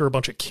go after a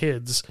bunch of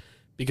kids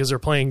because they're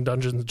playing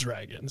Dungeons and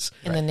Dragons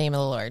In the name of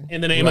the Lord.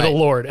 in the name of the Right.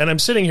 Lord. And I'm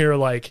sitting here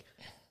like,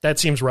 that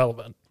seems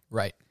relevant.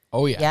 Right.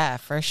 Oh, yeah. Yeah,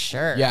 for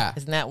sure. Yeah.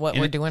 Isn't that what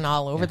we're doing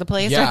all over the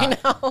place Yeah.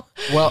 right now?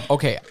 Well,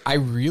 okay. I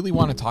really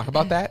want to talk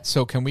about that.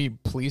 So can we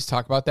please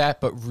talk about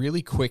that? But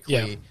really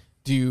quickly,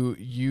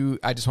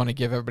 I just want to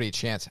give everybody a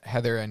chance.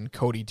 Heather and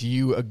Cody, do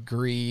you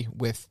agree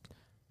with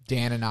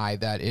Dan and I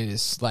that it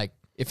is like,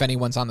 if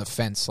anyone's on the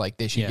fence, like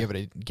they should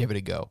give it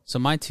a go? So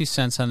my 2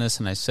 cents on this,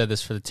 and I said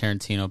this for the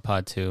Tarantino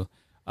pod too,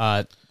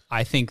 I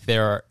think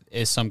there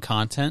is some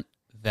content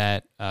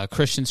that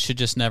Christians should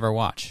just never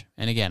watch.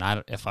 And again,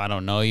 if I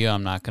don't know you,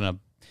 I'm not going to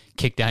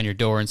kick down your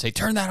door and say,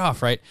 turn that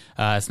off, right?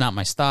 It's not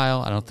my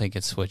style. I don't think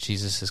it's what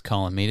Jesus is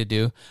calling me to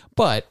do.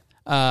 But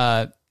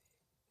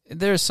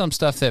there's some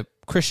stuff that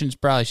Christians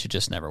probably should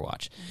just never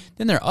watch.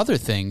 Then there are other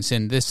things,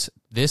 and this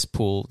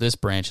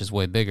branch is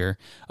way bigger,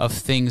 of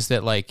things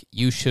that like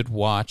you should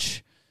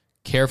watch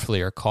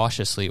carefully or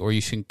cautiously, or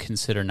you should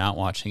consider not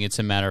watching. It's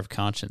a matter of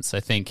conscience. I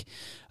think,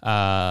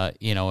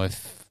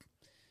 if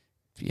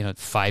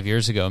 5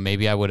 years ago,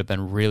 maybe I would have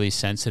been really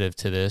sensitive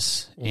to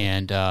this,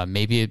 and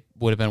maybe it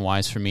would have been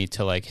wise for me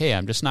to like, hey,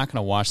 I'm just not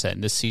going to watch that in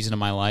this season of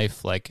my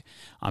life. Like,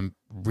 I'm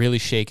really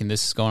shaking.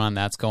 This is going on.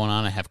 That's going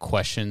on. I have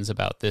questions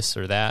about this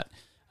or that.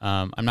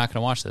 I'm not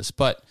going to watch this.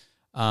 But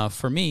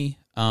for me,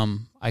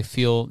 I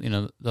feel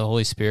the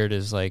Holy Spirit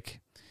is like,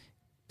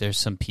 there's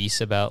some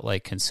peace about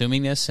like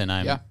consuming this, and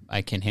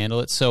I can handle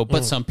it. So,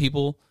 but some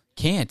people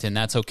can't, and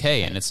that's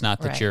okay. And it's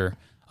not that you're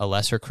a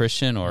lesser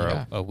Christian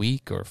or a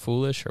weak or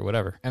foolish or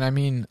whatever. And I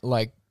mean,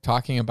 like,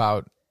 talking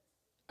about,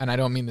 and I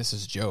don't mean this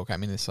as a joke, I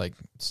mean this like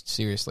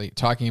seriously,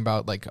 talking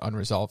about like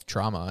unresolved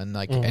trauma and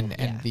like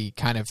and the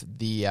kind of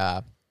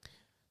the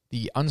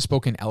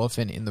unspoken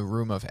elephant in the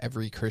room of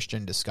every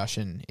Christian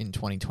discussion in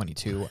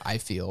 2022, I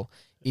feel,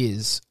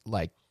 is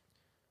like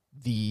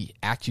the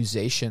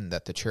accusation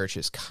that the church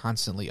is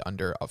constantly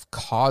under of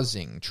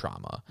causing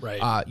trauma.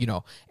 Right.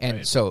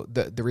 So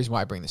the reason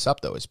why I bring this up,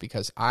 though, is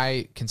because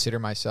I consider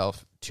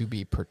myself to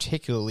be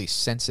particularly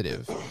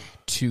sensitive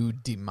to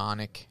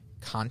demonic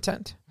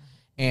content.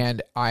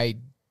 And I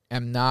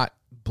am not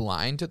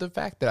blind to the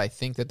fact that I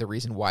think that the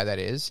reason why that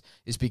is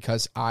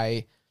because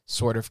I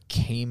sort of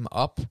came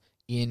up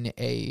in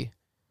a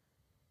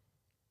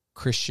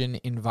Christian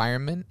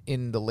environment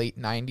in the late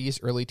 90s,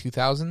 early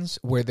 2000s,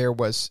 where there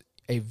was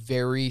a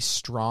very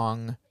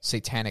strong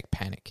satanic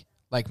panic.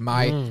 Like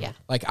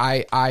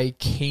I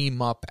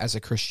came up as a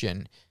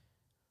Christian.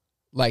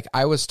 Like,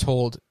 I was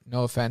told,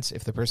 no offense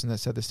if the person that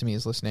said this to me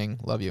is listening,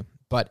 love you,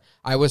 but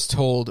I was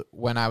told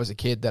when I was a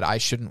kid that I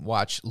shouldn't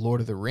watch Lord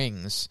of the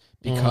Rings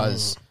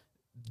because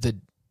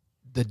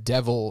the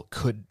devil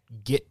could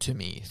get to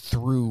me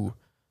through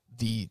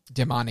the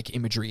demonic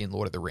imagery in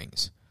Lord of the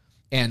Rings.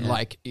 And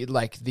I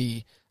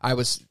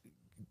was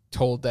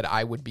told that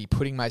I would be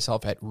putting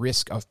myself at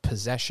risk of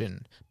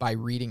possession by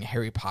reading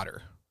Harry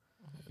Potter.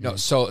 And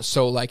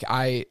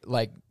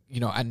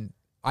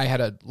I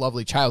had a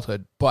lovely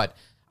childhood, but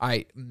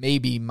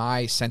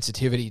my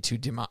sensitivity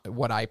to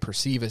what I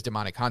perceive as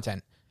demonic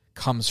content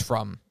comes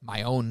from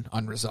my own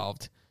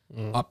unresolved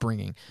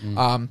upbringing.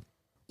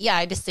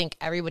 I just think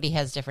everybody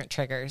has different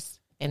triggers.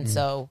 And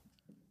so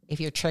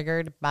if you're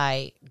triggered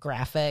by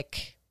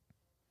graphic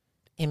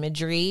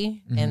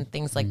imagery and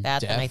things like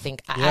that, then I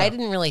think I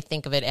didn't really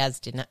think of it as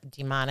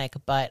demonic,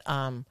 but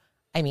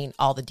I mean,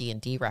 all the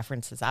D&D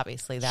references,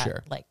 obviously,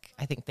 that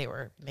I think they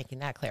were making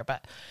that clear.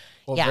 But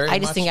I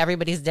just think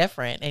everybody's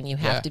different, and you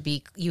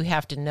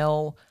have to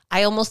know.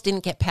 I almost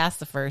didn't get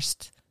past the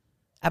first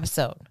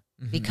episode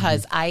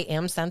because I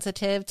am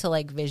sensitive to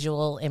like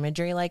visual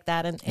imagery like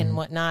that and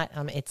whatnot.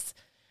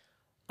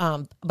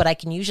 But I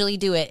can usually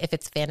do it if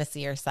it's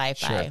fantasy or sci-fi.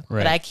 Sure,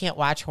 but I can't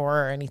watch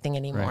horror or anything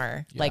anymore.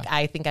 Right. Yeah. Like,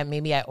 I think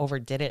I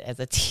overdid it as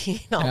a teen.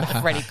 All the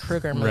Freddy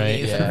Krueger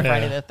movies and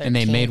Friday the 13th. And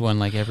they made one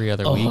like every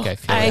other week, I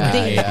feel like. I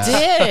think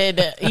they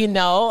did,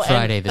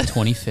 Friday the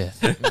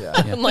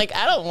 25th. I'm like,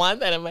 I don't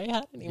want that in my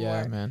head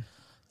anymore. Yeah, man.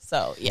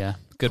 So,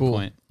 Good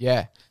point.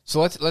 Yeah.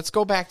 So let's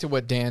go back to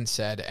what Dan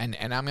said, and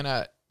I'm going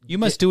to... You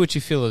must do what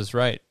you feel is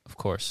right, of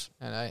course.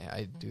 And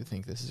I do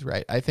think this is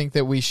right. I think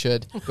that we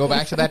should go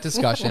back to that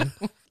discussion.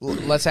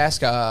 Let's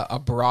ask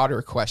a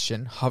broader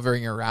question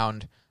hovering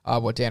around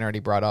what Dan already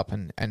brought up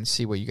and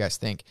see what you guys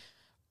think.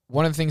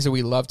 One of the things that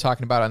we love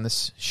talking about on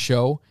this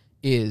show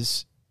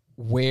is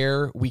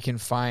where we can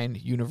find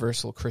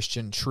universal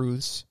Christian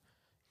truths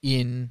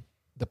in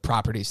the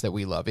properties that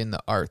we love, in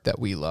the art that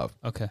we love.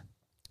 Okay.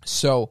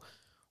 So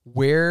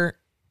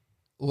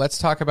let's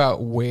talk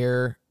about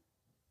where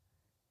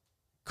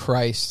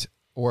Christ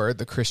or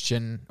the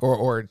Christian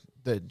or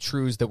the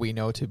truths that we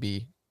know to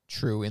be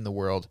true in the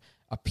world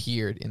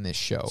appeared in this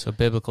show. So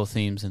biblical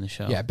themes in the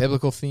show. Yeah,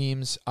 biblical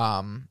themes,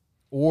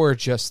 or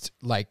just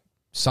like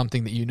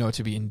something that you know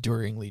to be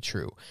enduringly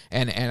true.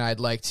 And I'd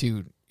like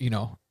to,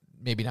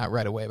 maybe not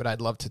right away, but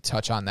I'd love to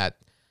touch on that.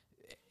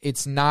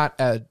 It's not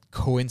a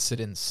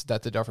coincidence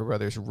that the Duffer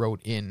Brothers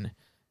wrote in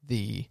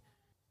the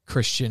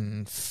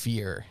Christian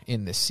fear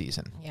in this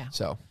season. Yeah.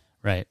 So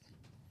Right.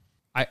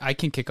 I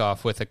can kick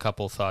off with a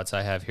couple thoughts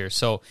I have here.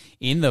 So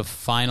in the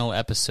final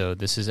episode,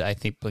 this is, I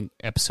think,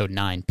 episode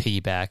 9,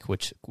 Piggyback,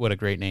 which, what a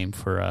great name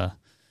for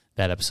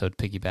that episode,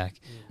 Piggyback.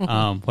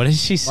 What did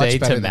she say much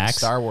better to than Max?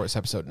 Star Wars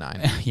Episode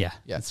 9. Yeah,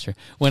 that's true.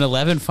 When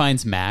 11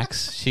 finds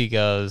Max, she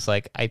goes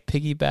like, I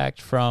piggybacked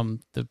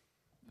from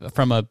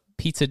a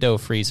pizza dough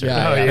freezer.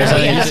 Yeah,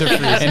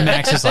 And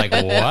Max is like,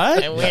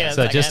 what? Wait a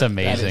So just second.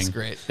 amazing. That is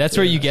great. That's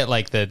where you get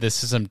like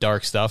this is some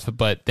dark stuff,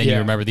 but then you Yeah.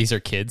 remember these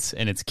are kids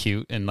and it's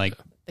cute and like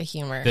The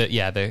humor.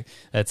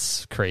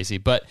 that's crazy.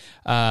 But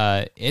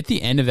at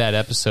the end of that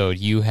episode,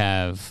 you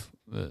have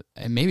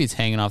and maybe it's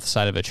hanging off the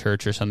side of a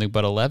church or something,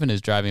 but 11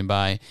 is driving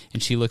by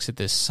and she looks at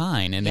this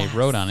sign and Yes. they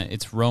wrote on it,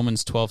 it's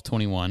Romans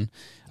 12:21,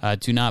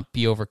 do not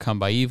be overcome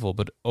by evil,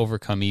 but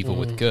overcome evil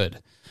with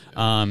good.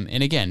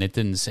 And again, it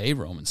didn't say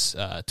Romans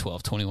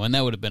 12:21.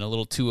 That would have been a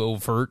little too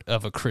overt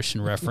of a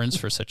Christian reference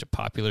for such a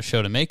popular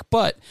show to make,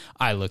 but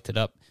I looked it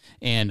up,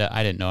 and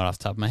I didn't know it off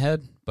the top of my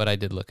head, but I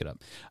did look it up.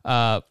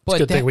 But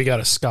Good thing we got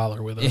a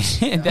scholar with us.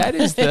 that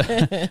is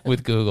the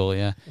with Google,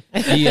 yeah.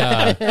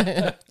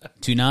 The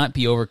do not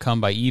be overcome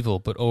by evil,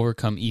 but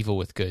overcome evil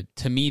with good.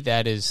 To me,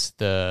 that is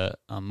the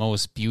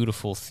most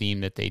beautiful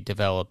theme that they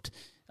developed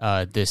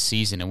this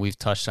season, and we've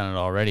touched on it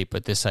already.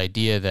 But this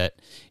idea that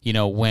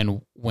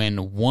when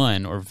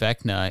one or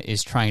Vecna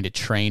is trying to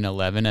train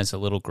 11 as a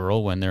little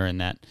girl when they're in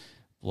that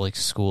like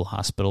school,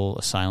 hospital,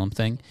 asylum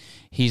thing,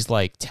 he's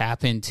like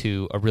tap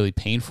into a really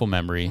painful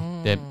memory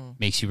that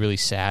makes you really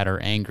sad or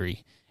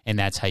angry, and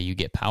that's how you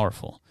get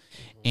powerful.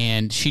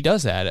 And she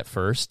does that at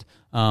first,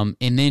 and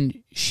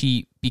then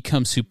she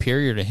becomes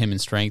superior to him in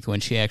strength when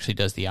she actually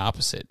does the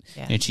opposite,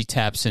 and she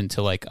taps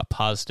into like a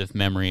positive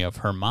memory of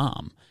her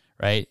mom,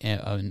 right,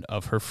 and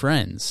of her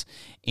friends,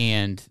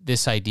 and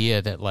this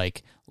idea that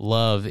like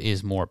love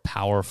is more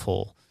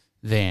powerful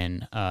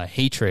than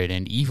hatred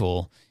and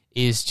evil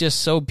is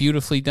just so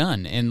beautifully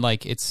done. And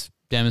like it's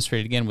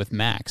demonstrated again with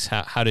Max.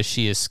 How does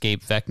she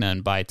escape Vecna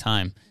and buy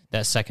time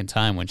that second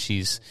time when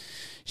she's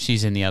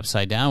in the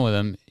upside down with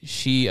him?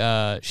 She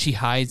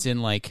hides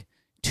in like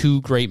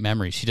two great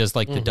memories. She does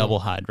like the double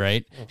hide,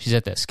 right? She's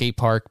at that skate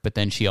park, but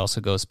then she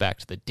also goes back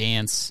to the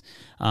dance.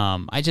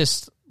 I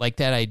just like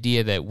that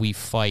idea that we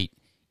fight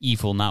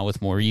evil not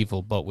with more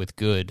evil, but with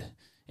good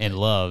and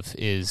love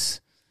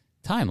is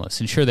timeless.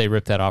 And sure, they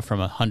ripped that off from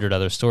 100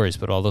 other stories,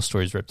 but all those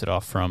stories ripped it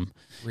off from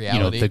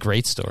Reality. the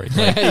great story.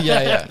 Like,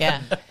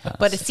 Yeah.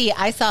 But see,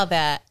 I saw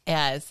that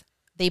as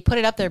they put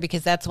it up there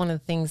because that's one of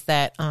the things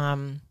that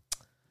the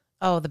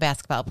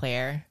basketball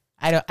player.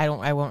 I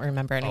won't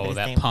remember anybody's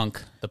that name.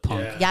 the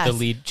punk, Yes. the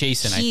lead,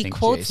 Jason, He I think.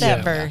 quotes Jason.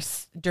 that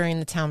verse during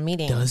the town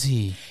meeting. Does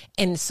he?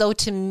 And so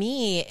to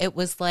me, it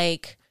was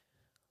like,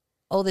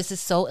 oh, this is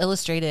so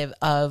illustrative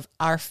of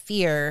our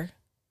fear.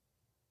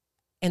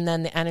 And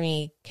then the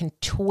enemy can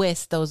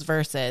twist those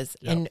verses.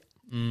 And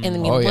I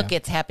mean, look,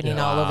 it's happening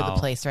all over the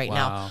place right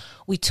now.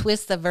 We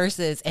twist the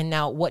verses, and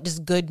now what does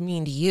good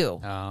mean to you?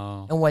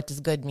 Oh, And what does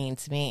good mean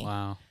to me?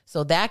 wow.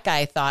 So that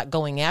guy thought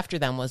going after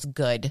them was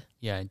good.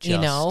 Yeah, just,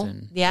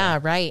 and,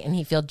 right. And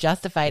he felt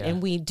justified. Yeah.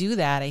 And we do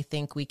that. I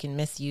think we can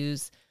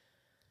misuse,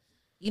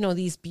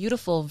 these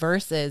beautiful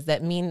verses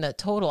that mean the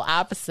total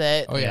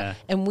opposite. Oh, yeah.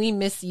 And we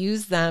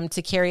misuse them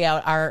to carry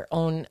out our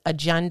own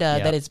agenda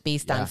that is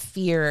based on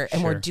fear.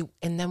 And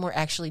and then we're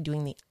actually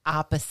doing the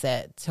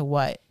opposite to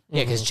what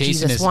Yeah, because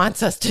Jesus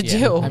wants us to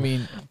do. I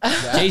mean,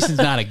 Jason's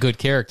not a good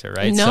character,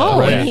 right? No,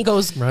 So, and he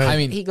goes. Right. I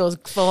mean, He goes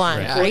full on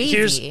Right.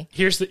 crazy.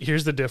 Here's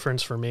the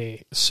difference for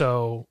me.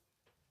 So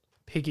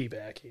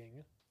piggybacking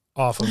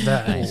off of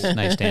that.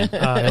 nice, Dan.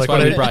 Like That's why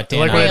what we I- brought Dan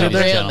like on, what I ladies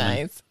did and there?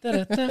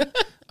 Real gentlemen.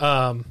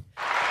 nice.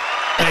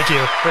 Thank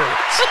you.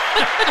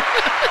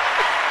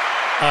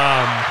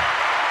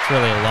 It's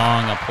really a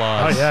long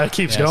applause. Oh yeah, it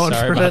keeps going.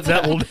 Sorry For about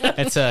that will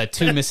It's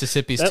two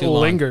Mississippi's that too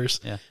long. lingers.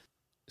 Yeah,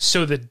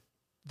 So the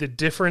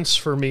difference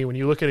for me when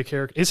you look at a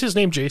character, is his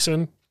name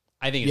Jason?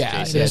 I think it's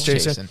yeah, Jason. it's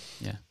Jason. Jason.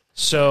 Yeah,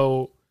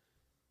 So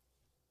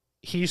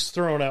he's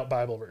throwing out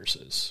Bible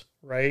verses,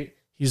 right?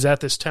 He's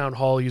at this town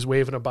hall. He's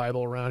waving a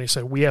Bible around. He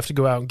said, we have to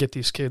go out and get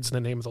these kids in the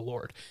name of the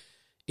Lord.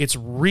 It's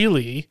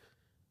really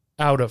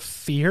out of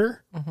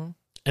fear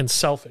and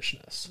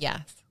selfishness.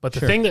 Yes. But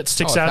the thing that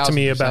sticks out to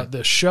me 1,000%. about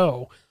this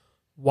show,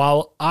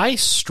 while I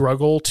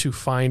struggle to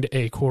find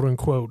a quote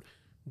unquote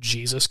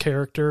Jesus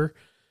character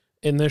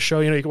in this show.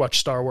 You can watch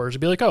Star Wars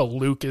and be like, oh,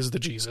 Luke is the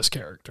Jesus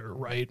character,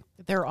 right?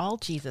 They're all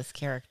Jesus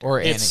characters. Or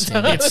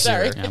Anakin.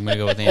 Sorry. Yeah, I'm going to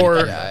go with Anakin.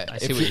 Or- I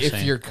see what you're if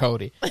saying. you're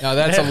Cody. No,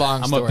 that's a long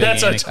I'm a story. big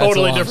That's a Anakin.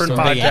 totally long different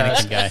story. Big podcast.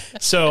 Anakin guy.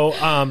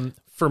 So,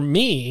 for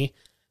me,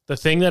 the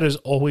thing that has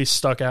always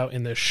stuck out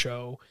in this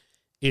show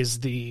is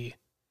the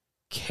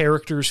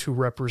characters who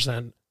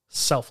represent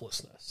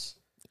selflessness.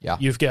 Yeah.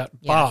 You've got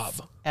Yes, Bob,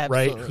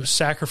 right, absolutely. who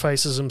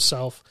sacrifices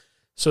himself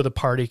so the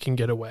party can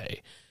get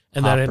away.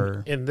 And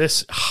Hopper. then in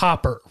this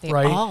Hopper, They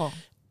right? all.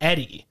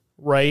 Eddie,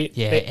 right?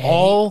 Yeah, they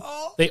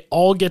Eddie.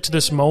 all get to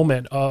this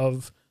moment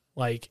of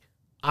like,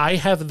 I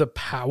have the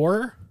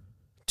power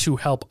to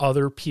help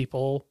other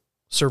people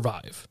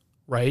survive,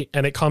 right?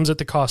 And it comes at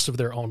the cost of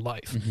their own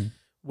life,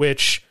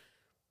 which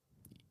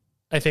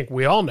I think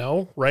we all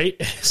know, right?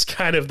 Is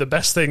kind of the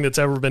best thing that's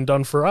ever been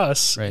done for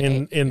us Right.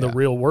 in the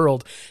real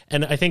world.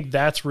 And I think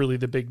that's really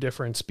the big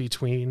difference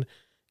between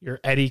your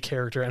Eddie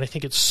character. And I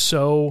think it's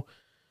so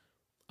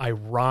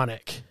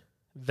ironic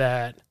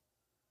that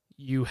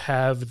you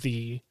have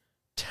the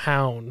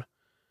town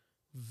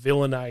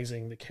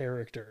villainizing the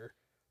character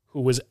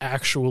who was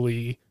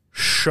actually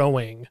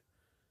showing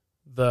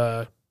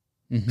the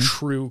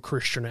true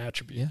Christian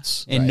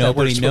attributes. And Right.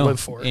 nobody To knew. live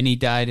for. And he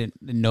died and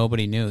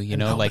nobody knew, you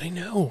know, Nobody like,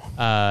 knew.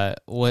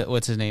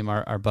 what's his name?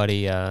 Our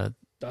buddy,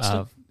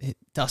 Dustin?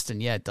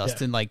 Dustin. Yeah.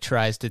 Dustin like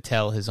tries to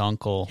tell his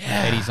uncle,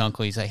 Eddie's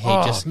uncle. He's like, hey,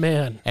 Oh, just,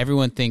 man.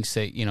 everyone thinks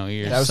that, you know,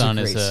 your That was son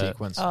a great is a,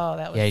 sequence. Oh,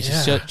 that was.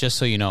 yeah, Yeah. just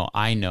so you know,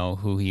 I know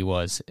who he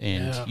was.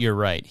 And Yeah. you're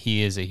right.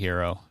 He is a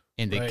hero.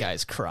 And the Right.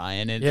 guy's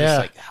crying. And Yeah. it's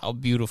like, how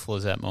beautiful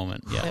is that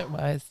moment? Yeah. It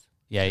was.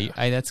 Yeah.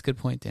 That's a good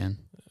point, Dan.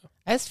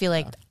 I just feel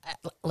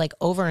like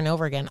over and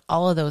over again,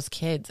 all of those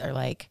kids are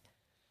like,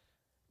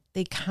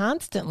 they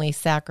constantly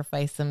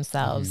sacrifice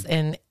themselves,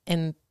 and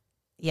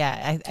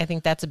yeah, I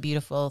think that's a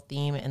beautiful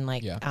theme, and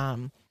like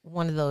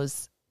one of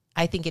those.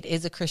 I think it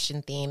is a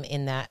Christian theme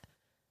in that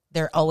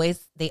they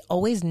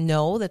always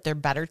know that they're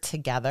better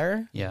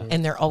together, Yeah.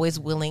 and they're always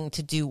willing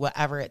to do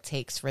whatever it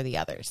takes for the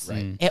others,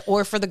 right,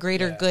 or for the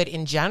greater good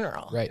in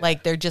general. Right.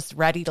 Like they're just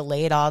ready to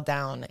lay it all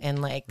down,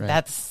 and like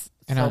that's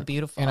so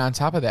beautiful. And on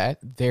top of that,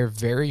 they're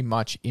very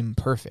much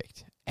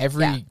imperfect.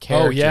 Every Yeah.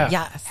 character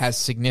Yes. has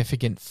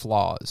significant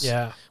flaws,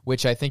 Yeah.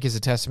 which I think is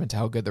a testament to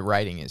how good the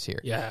writing is here.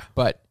 Yeah.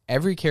 But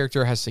every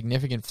character has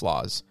significant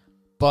flaws,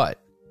 but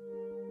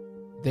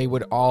they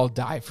would all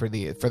die for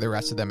the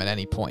rest of them at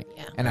any point.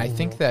 Yeah. And I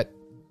think that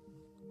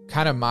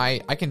kind of I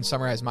can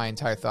summarize my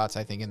entire thoughts,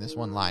 I think, in this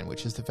one line,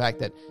 which is the fact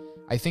that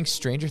I think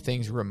Stranger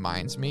Things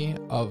reminds me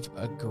of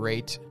a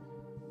great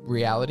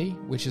reality,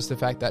 which is the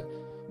fact that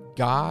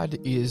God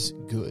is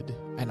good,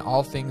 and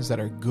all things that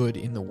are good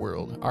in the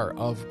world are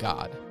of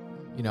God,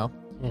 you know?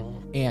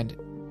 And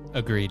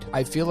Agreed.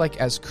 I feel like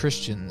as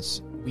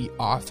Christians, we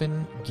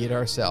often get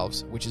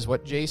ourselves, which is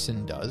what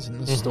Jason does in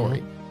the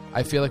story,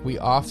 I feel like we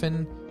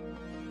often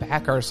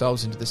back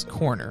ourselves into this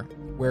corner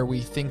where we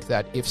think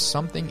that if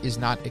something is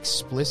not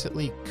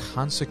explicitly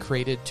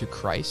consecrated to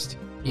Christ,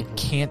 it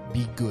can't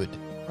be good.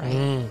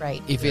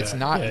 right. If it's Yeah.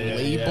 not Yeah.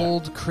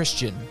 labeled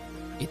Christian,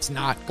 it's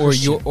not Or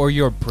Christian.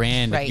 your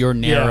brand, Right. your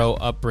narrow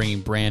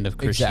upbringing brand of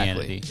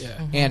Christianity.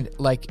 Exactly. And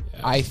like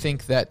I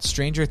think that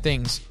Stranger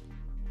Things,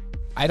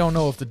 I don't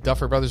know if the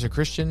Duffer Brothers are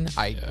Christian.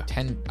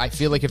 I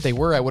feel like if they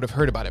were, I would have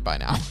heard about it by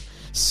now.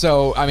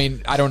 So I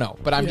mean, I don't know,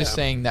 but I'm just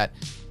saying that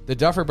the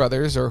Duffer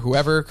Brothers or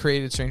whoever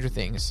created Stranger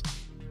Things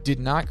did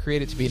not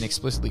create it to be an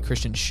explicitly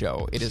Christian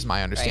show. It is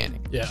my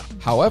understanding. Yeah.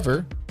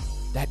 However,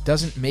 that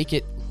doesn't make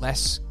it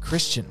less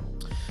Christian.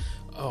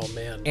 Oh,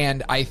 man.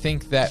 And I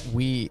think that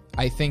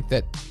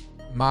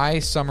my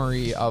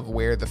summary of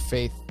where the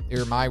faith,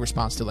 or my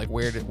response to like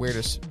where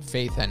does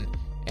faith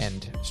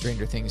and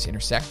Stranger Things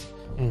intersect,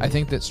 I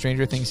think that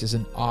Stranger Things is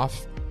an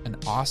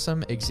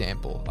awesome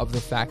example of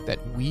the fact that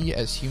we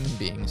as human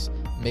beings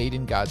made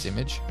in God's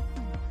image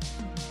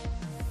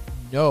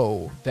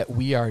know that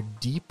we are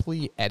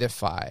deeply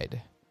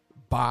edified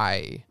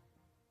by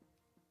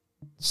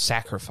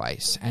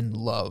sacrifice and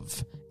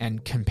love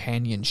and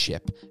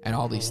companionship and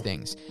all these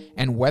things.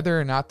 And whether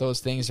or not those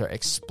things are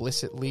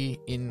explicitly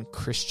in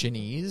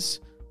Christianese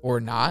or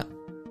not,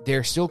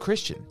 they're still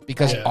Christian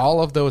because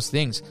all of those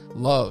things,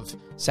 love,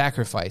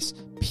 sacrifice,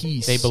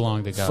 peace, They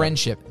belong to God.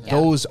 friendship,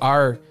 those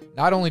are,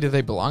 not only do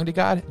they belong to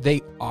God,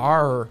 they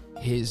are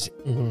his,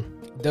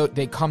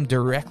 they come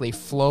directly,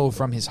 flow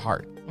from his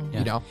heart,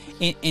 you know?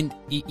 And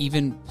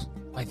even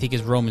I think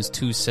as Romans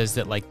 2 says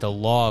that like the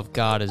law of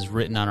God is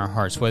written on our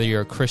hearts, whether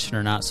you're a Christian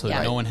or not, so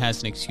that no one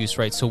has an excuse,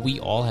 right? So we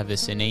all have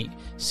this innate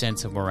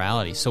sense of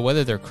morality. So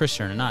whether they're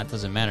Christian or not, it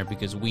doesn't matter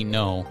because we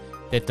know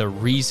that the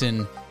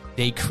reason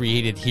they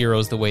created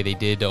heroes the way they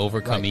did to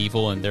overcome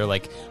evil, and they're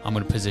like, I'm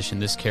going to position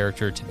this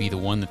character to be the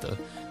one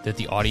that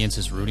the audience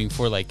is rooting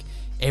for. Like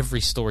every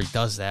story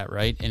does that,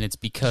 right? And it's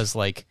because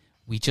like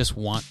we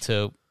want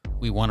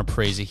to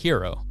praise a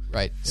hero.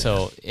 Right.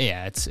 So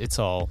yeah, it's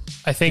all.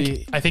 I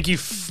think you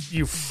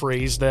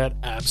phrased that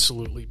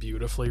absolutely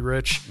beautifully,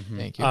 Rich.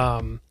 Thank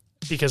you.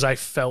 Because I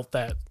felt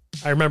that.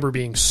 I remember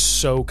being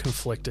so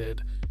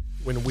conflicted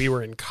when we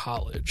were in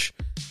college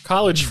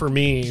college for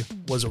me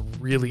was a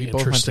really We both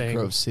went to interesting.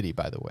 Grove City,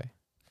 by the way.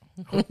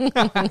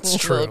 It's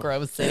true. Little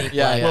Grove City.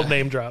 Yeah, plug. Little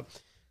name drop.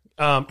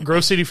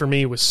 Grove City for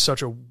me was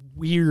such a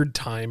weird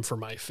time for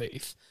my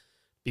faith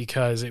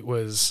because it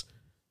was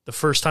the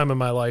first time in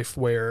my life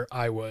where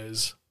I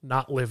was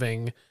not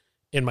living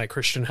in my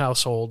Christian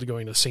household,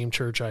 going to the same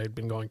church I had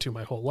been going to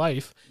my whole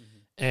life,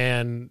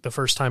 and the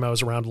first time I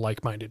was around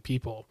like-minded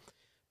people.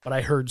 But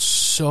I heard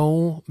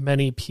so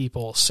many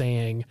people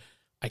saying,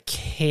 I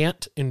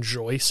can't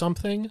enjoy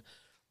something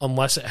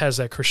unless it has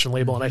that Christian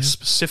label. And I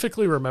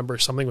specifically remember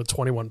something with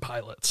 21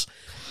 Pilots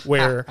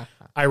where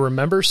I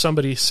remember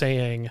somebody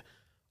saying,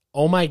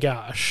 oh my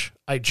gosh,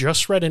 I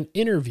just read an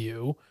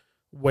interview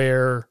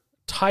where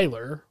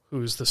Tyler,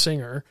 who's the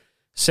singer,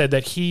 said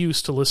that he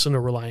used to listen to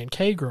Reliant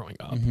K growing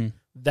up.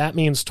 That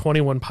means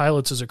 21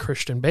 Pilots is a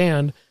Christian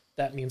band.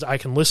 That means I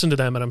can listen to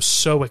them, and I'm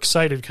so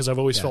excited because I've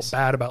always felt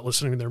bad about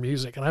listening to their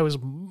music, and I was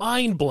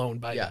mind blown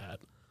by that.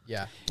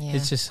 Yeah. Yeah.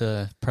 It's just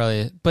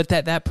probably, but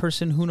that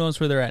person, who knows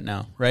where they're at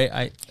now,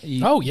 right?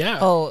 Oh, yeah.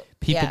 Oh,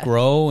 People yeah.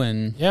 grow,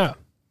 and Yeah.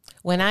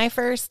 When I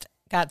first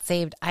got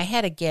saved, I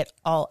had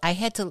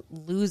to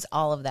lose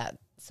all of that.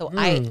 So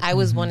I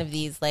was one of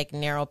these like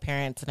narrow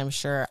parents, and I'm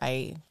sure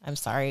I'm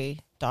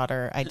sorry,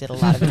 daughter, I did a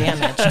lot of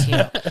damage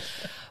to you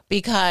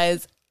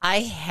because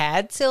I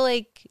had to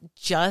like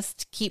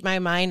just keep my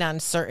mind on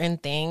certain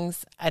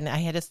things, and I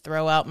had to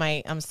throw out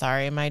my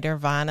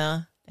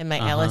Nirvana and my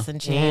Alice in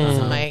Chains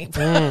and my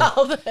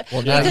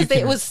because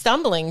it was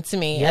stumbling to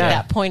me at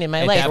that point in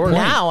my life. that point.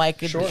 Now I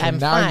could, I'm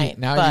now fine.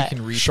 now but you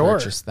can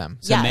repurchase them.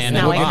 a yes, man now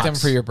in a We'll I get can.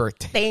 them for your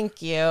birthday.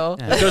 Thank you.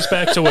 It goes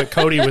back to what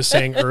Cody was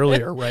saying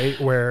earlier, right?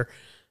 Where,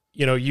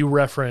 you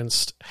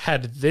referenced,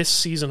 had this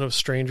season of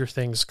Stranger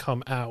Things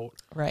come out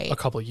Right. a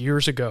couple of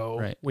years ago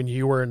Right. when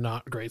you were in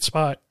not a great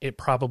spot, it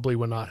probably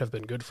would not have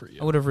been good for I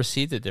you. would have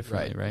received it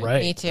differently, right?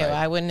 Right. Me too.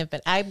 I wouldn't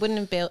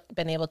have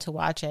been able to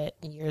watch it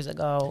years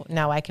ago.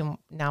 Now I can.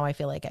 Now I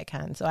feel like I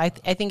can. So I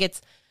think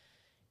it's,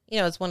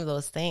 it's one of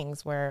those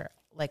things where,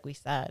 like we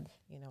said,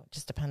 it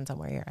just depends on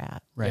where you're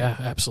at. Right. Yeah,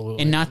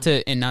 absolutely. And not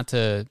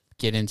to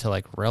get into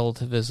like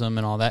relativism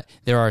and all that.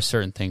 There are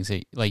certain things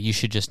that like you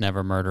should just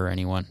never murder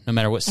anyone, no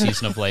matter what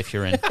season of life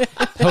you're in.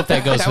 I hope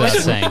that goes without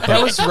saying. That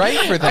But was right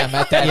for them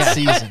at that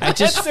season. I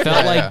just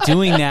felt like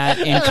doing that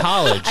in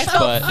college. I felt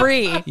but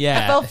free.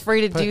 Yeah. I felt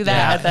free to do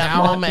that at that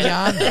Now moment.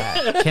 Beyond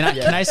that.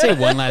 Can I say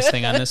one last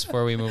thing on this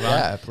before we move on?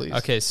 Yeah, please.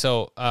 Okay,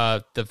 so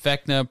the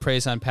Vecna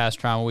Praise on Past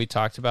Trauma, we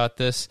talked about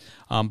this,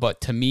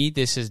 but to me,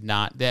 this is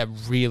not, that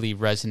really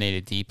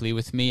resonated deeply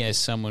with me as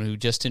someone who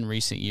just in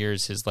recent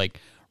years has like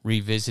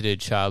revisited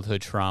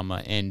childhood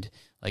trauma and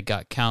like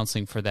got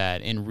counseling for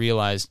that and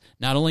realized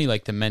not only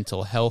like the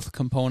mental health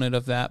component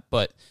of that,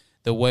 but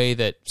the way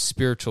that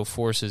spiritual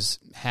forces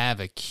have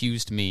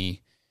accused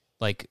me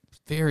like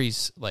very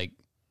like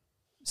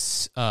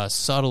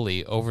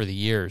subtly over the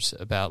years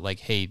about like,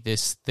 hey,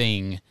 this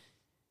thing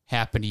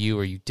happened to you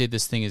or you did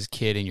this thing as a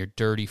kid and you're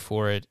dirty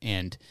for it,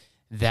 and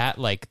that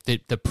like the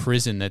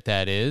prison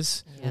that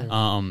is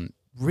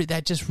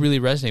that just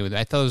really resonated with me.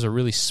 I thought it was a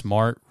really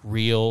smart,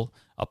 real,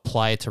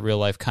 apply it to real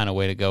life kind of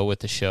way to go with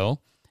the show,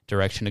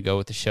 direction to go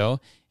with the show.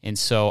 And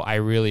so I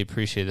really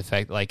appreciate the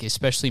fact, like,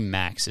 especially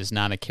Max is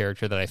not a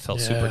character that I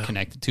felt super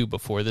connected to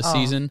before this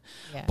season.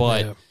 Yeah.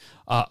 But,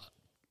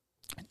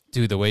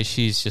 dude, the way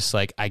she's just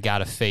like, I got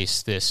to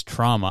face this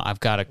trauma. I've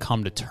got to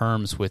come to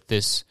terms with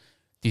these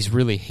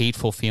really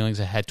hateful feelings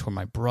I had toward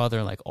my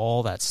brother, like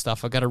all that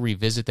stuff. I've got to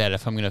revisit that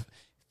if I'm going to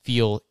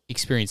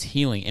experience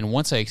healing. And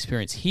once I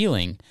experience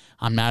healing,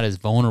 I'm not as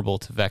vulnerable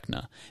to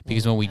Vecna,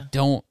 because when we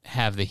don't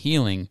have the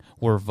healing,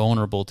 we're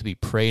vulnerable to be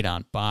preyed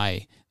on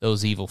by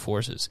those evil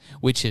forces,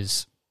 which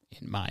is,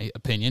 in my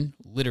opinion,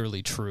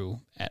 literally true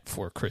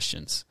for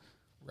Christians.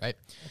 Right.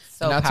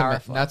 So not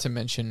powerful. not to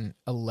mention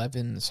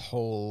Eleven's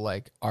whole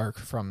like arc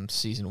from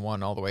season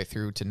 1 all the way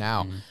through to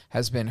now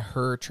has been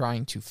her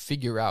trying to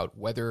figure out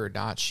whether or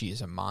not she is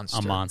a monster.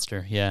 A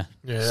monster, yeah.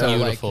 Yeah. So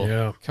Beautiful.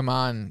 like, come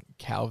on,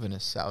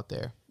 Calvinists out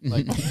there.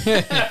 Like,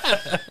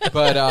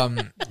 but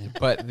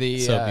the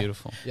So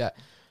beautiful. Yeah.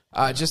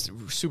 Just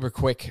super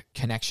quick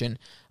connection.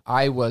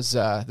 I was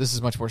this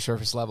is much more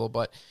surface level,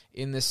 but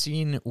in the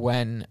scene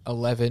when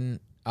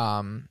 11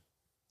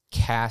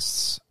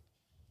 casts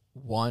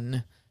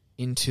 1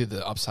 into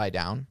the upside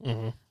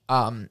down,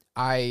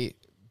 I,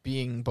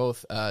 being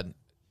both a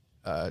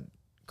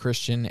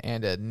Christian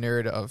and a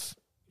nerd of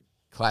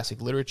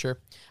classic literature,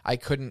 I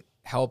couldn't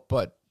help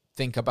but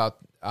think about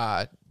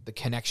the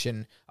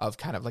connection of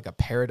kind of like a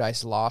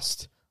Paradise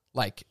Lost,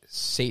 like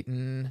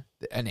Satan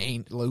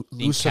and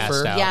Lucifer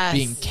cast out. Yes.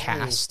 being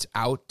cast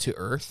out to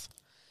earth.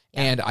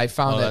 And I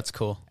found that that's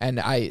cool. And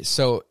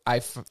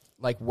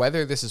like,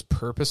 whether this is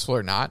purposeful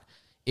or not,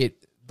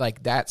 it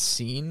like that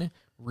scene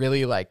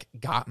really like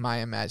got my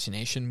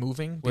imagination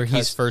moving. Where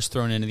he's first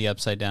thrown into the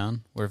upside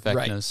down, where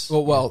right. Vecna's...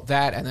 Well,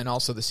 that, and then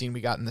also the scene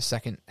we got in the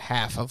second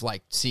half of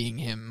like seeing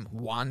him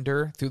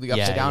wander through the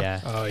upside down.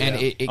 Yeah. Oh, And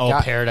yeah. it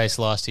got Paradise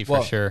Losty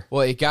for sure.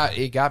 Well, it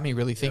got me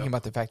really thinking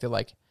about the fact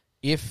that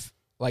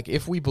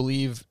if we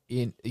believe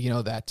in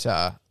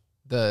that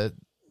the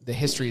the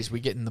histories we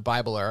get in the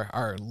Bible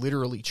are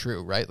literally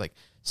true, right? Like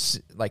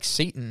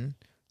Satan,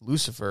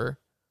 Lucifer,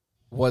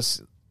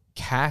 was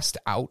cast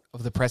out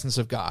of the presence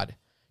of God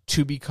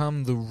to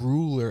become the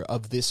ruler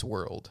of this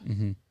world.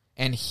 Mm-hmm.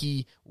 And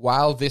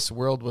while this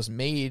world was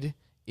made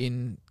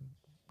in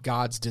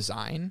God's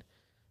design,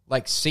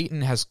 like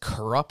Satan has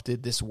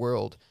corrupted this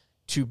world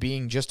to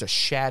being just a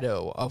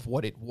shadow of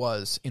what it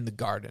was in the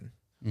garden,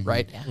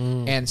 right? Yeah.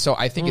 And so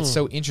I think it's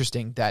so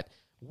interesting that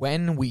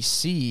when we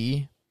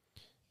see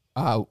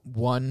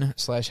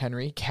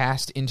Henry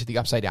cast into the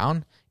Upside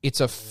Down, it's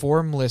a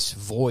formless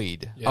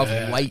void of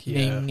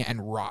lightning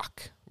and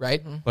rock,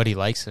 right? But he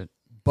likes it.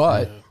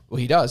 But, well,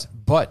 he does.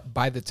 But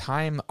by the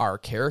time our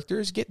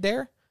characters get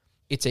there,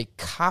 it's a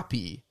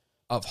copy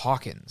of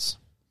Hawkins.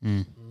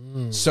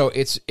 So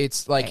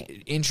it's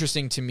like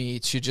interesting to me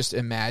to just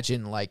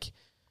imagine like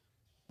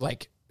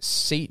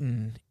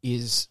Satan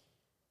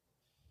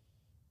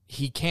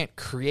he can't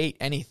create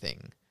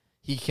anything.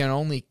 He can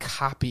only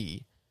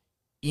copy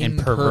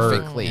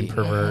imperfectly. And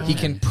pervert. He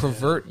can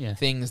pervert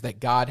things that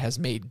God has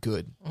made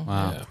good.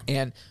 Wow. Yeah.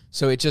 And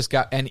so it just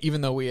got, and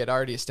even though we had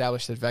already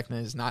established that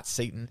Vecna is not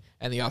Satan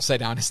and the Upside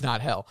Down is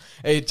not hell,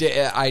 there's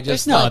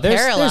parallels.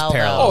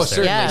 Oh,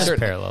 certainly, Yeah. certainly.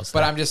 Parallels.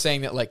 But I'm just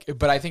saying that, like,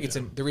 but I think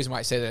the reason why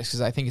I say that is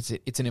because I think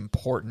it's an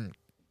important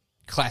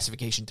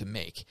classification to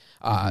make,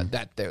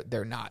 that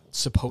they're not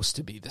supposed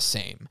to be the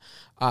same.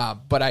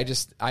 But I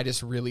just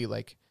really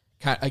like,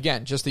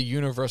 again, just the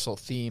universal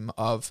theme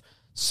of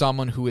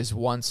someone who is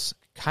once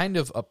kind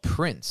of a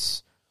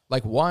prince.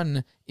 Like,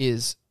 one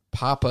is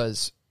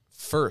Papa's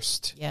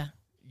first,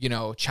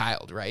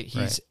 child,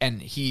 right?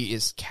 And he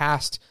is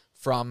cast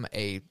from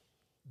the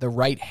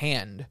right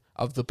hand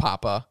of the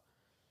Papa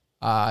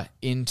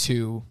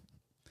into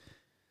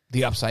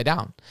the Upside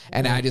Down.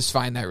 And I just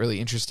find that really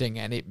interesting,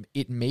 and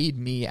it made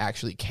me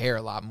actually care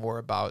a lot more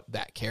about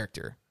that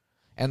character.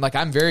 And like,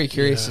 I'm very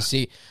curious to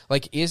see,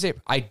 like,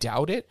 I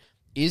doubt it.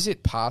 Is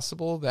it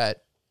possible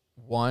that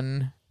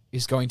one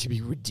is going to be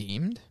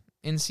redeemed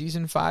in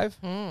season 5?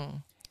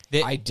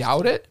 I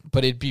doubt it,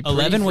 but it'd be pretty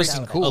 11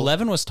 freaking cool.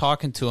 11 was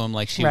talking to him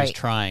like she was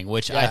trying,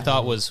 which I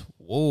thought was,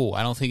 whoa,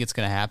 I don't think it's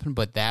going to happen,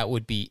 but that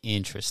would be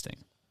interesting.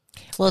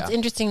 Well, it's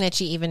interesting that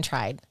she even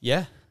tried.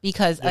 Yeah.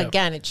 Because,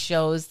 again, it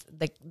shows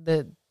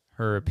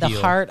her appeal. the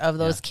heart of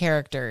those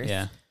characters.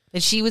 Yeah.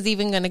 That she was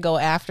even going to go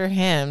after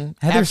him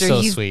Heather's after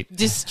so he's sweet.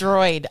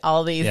 destroyed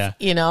all these,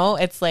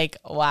 it's like,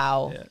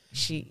 wow.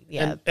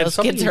 And Those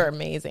kids are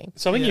amazing.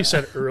 Something you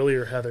said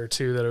earlier, Heather,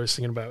 too, that I was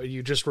thinking about,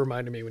 you just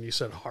reminded me when you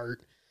said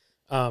heart.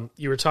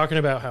 You were talking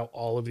about how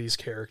all of these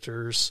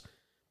characters,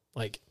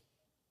 like,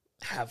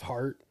 have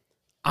heart.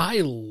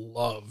 I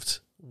loved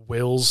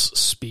Will's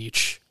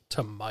speech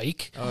to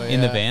Mike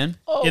in the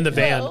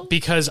van.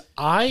 Because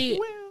I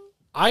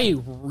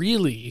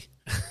really,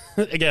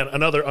 again,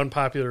 another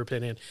unpopular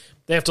opinion,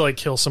 they have to like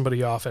kill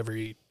somebody off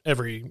every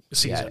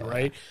season,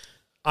 right?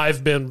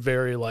 I've been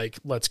very like,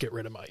 let's get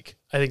rid of Mike.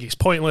 I think he's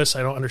pointless.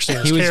 I don't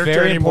understand his character anymore. He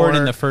was very important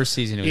in the first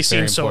season. He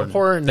seemed so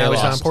important. Now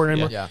he's not important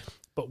anymore. Yeah.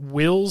 But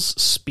Will's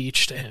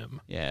speech to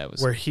him,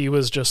 where he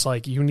was just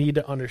like, you need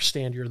to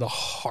understand you're the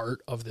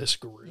heart of this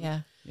group.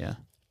 Yeah.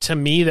 To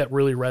me, that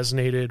really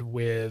resonated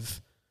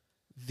with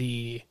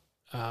the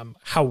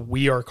how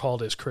we are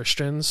called as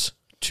Christians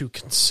to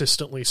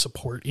consistently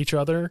support each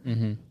other,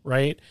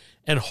 right?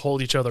 And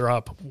hold each other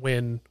up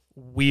when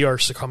we are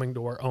succumbing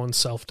to our own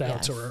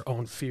self-doubts or our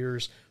own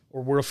fears,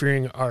 or we're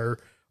fearing are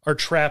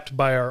trapped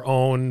by our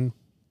own,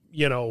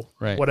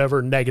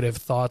 whatever negative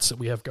thoughts that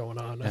we have going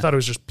on. Yeah. I thought it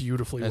was just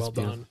beautifully well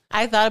done.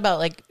 I thought about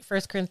like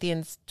 1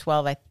 Corinthians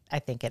 12, I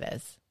think it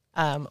is,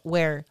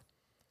 where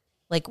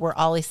like we're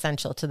all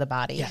essential to the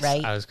body,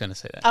 right? I was going to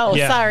say that. Oh,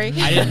 sorry.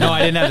 I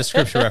didn't have the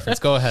scripture reference.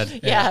 Go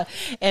ahead. Yeah.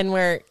 And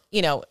we're,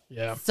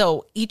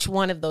 so each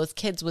one of those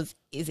kids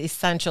is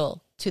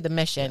essential to the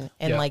mission,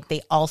 and like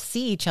they all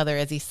see each other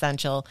as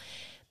essential.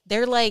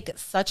 They're like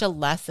such a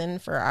lesson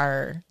for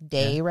our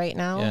day right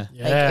now.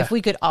 Like if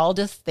we could all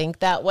just think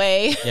that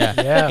way.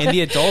 And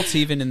the adults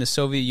even in the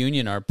Soviet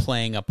Union are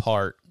playing a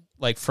part,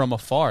 like from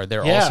afar.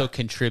 They're also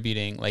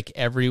contributing. Like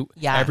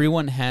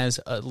everyone has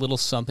a little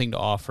something to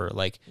offer.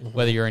 Like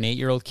whether you're an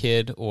 8-year-old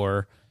kid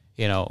or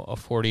a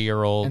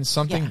 40-year-old. And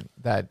something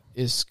that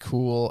is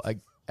cool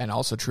and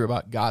also true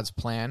about God's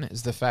plan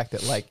is the fact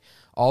that like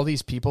all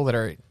these people that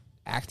are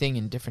acting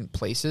in different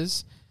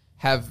places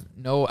have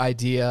no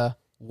idea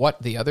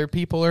what the other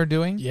people are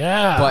doing.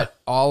 Yeah. But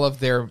all of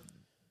their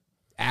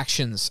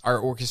actions are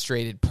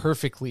orchestrated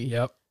perfectly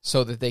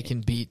so that they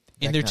can beat.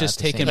 And they're just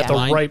taking at the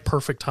right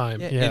perfect time.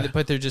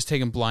 But they're just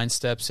taking blind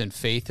steps in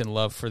faith and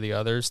love for the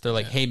others. They're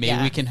like, hey,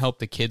 maybe we can help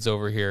the kids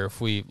over here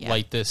if we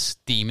light this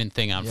demon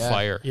thing on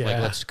fire.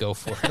 Like, let's go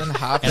for it. And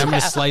I'm going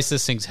to slice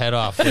this thing's head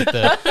off with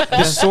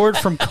the sword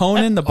from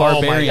Conan the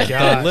Barbarian.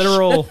 The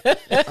literal.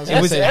 It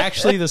was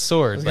actually the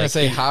sword. I was going to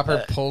say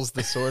Hopper pulls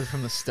the sword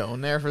from the stone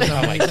there for some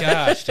reason. Oh my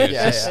gosh, dude.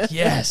 Yes.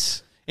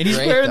 Yes. And he's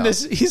great, wearing though.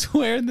 this. He's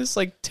wearing this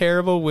like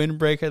terrible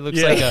windbreaker. It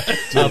looks like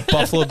a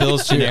Buffalo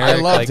Bills generic. I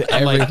loved like,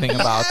 I'm like, everything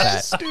about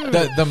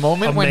that. The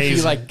moment when he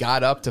Amazing. like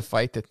got up to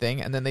fight the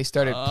thing, and then they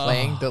started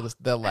playing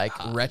the like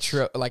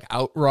retro like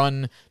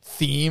outrun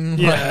theme.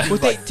 Yeah. Well,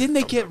 didn't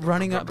they get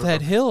running up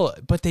that hill?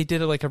 But they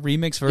did like a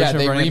remix version. Yeah,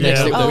 they of running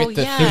remixed up it that hill. with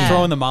the yeah. theme. They're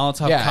throwing the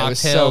Molotov Yeah, it was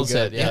so cocktails.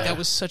 good, yeah. That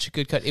was such a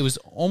good cut. It was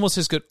almost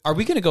as good. Are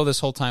we going to go this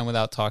whole time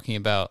without talking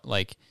about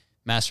like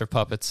Master of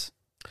Puppets?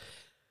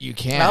 You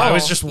can't.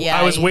 Oh.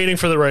 I was waiting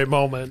for the right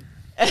moment.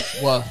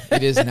 Well,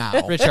 it is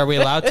now. Rich, are we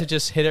allowed to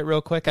just hit it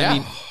real quick? Yeah. I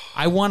mean,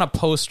 I want a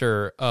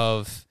poster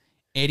of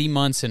Eddie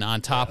Munson on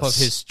top of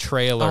his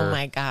trailer Oh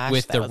my gosh,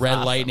 with that the was red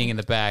awesome. lightning in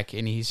the back,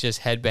 and he's just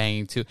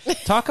headbanging too.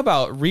 Talk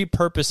about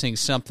repurposing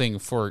something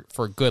for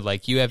good.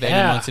 Like you have Eddie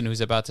Yeah. Munson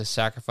who's about to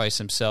sacrifice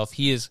himself.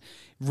 He is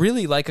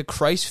really like a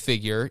Christ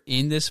figure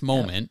in this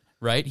moment,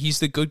 right? He's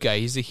the good guy.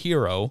 He's a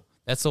hero.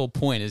 That's the whole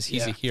point, is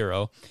he's a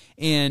hero.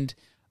 And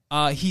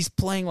he's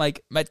playing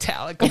like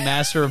Metallica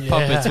Master of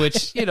Puppets,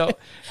 which, you know,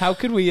 how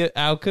could we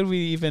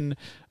even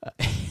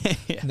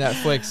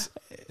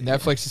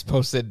Netflix has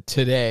posted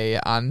today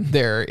on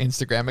their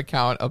Instagram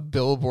account a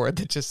billboard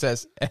that just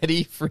says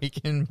Eddie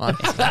freaking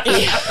Munson.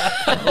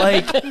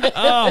 like,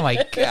 oh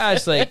my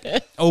gosh, like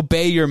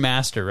obey your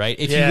master, right?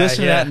 If you Yeah,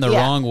 listen to that in the Yeah.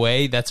 wrong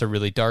way, that's a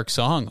really dark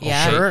song.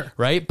 Yeah. Okay, Sure.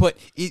 right? But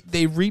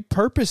they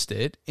repurposed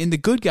it, and the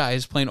good guy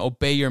is playing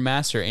 "Obey Your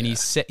Master," and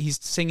he's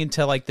singing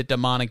to like the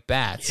demonic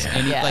bats,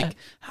 and he's Yeah. like,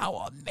 how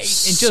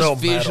amazing! And just So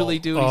visually,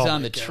 metal. dude, he's Oh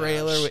on my the gosh.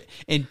 trailer,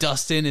 and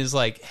Dustin is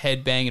like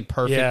headbanging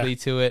perfectly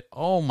to it.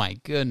 Oh my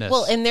goodness!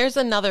 Well, and there's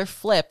another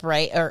flip,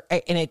 right?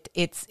 And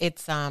it's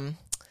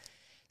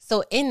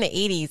so in the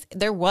 80s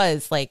there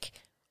was like,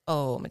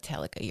 oh,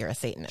 Metallica, you're a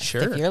Satanist.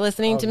 Sure. If you're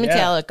listening to yeah.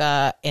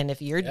 Metallica and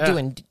if you're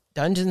doing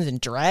Dungeons and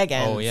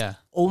Dragons, Oh, yeah.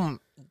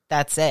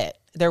 That's it.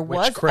 There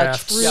was a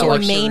Witchcraft, true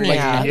sorcery, mania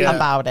yeah.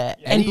 about it.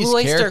 And Eddie's Blue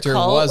Oyster character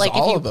Cult, was like if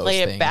all you of those play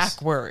things. it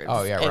backwards.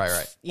 Oh, yeah, right,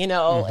 right. You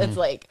know, it's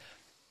like,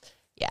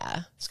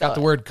 yeah. It's got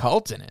the word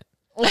cult in it.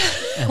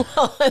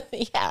 Well,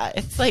 yeah,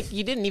 it's like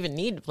you didn't even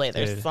need to play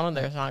some of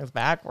their songs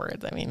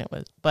backwards. I mean, it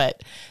was,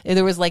 but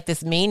there was like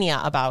this mania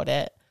about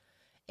it,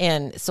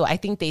 and so I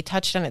think they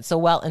touched on it so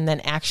well, and then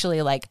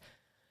actually like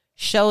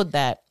showed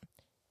that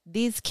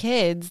these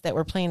kids that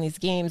were playing these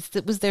games,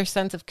 it was their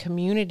sense of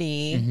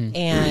community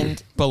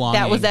and Belonging.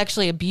 that was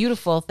actually a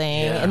beautiful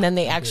thing. Yeah. And then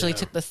they actually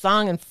took the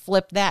song and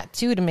flipped that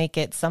too to make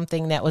it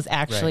something that was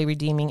actually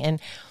redeeming. And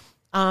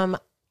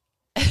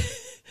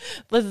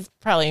this is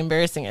probably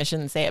embarrassing. I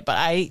shouldn't say it, but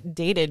I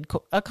dated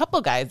a couple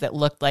guys that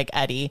looked like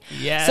Eddie.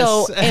 Yes.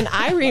 So, and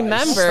I It's not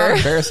remember,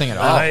 embarrassing at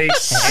all.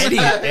 Nice.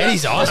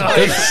 Eddie's awesome.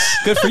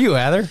 Good for you,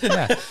 Heather.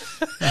 Yeah.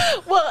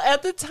 well,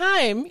 at the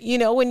time, you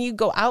know, when you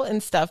go out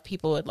and stuff,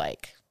 people would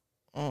like,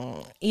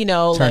 you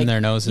know, Turn like, their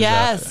noses up.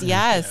 Yes,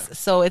 yes.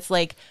 So it's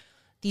like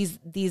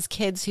these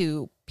kids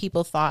who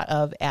people thought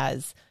of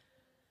as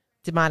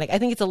demonic. I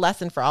think it's a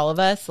lesson for all of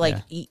us. Like,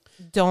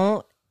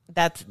 don't.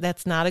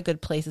 That's not a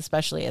good place,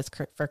 especially as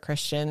for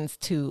Christians,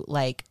 to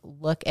like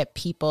look at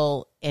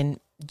people and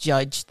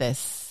judge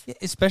this.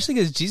 Especially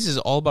because Jesus is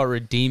all about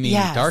redeeming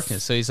Yes.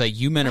 darkness. So he's like,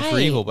 you meant it for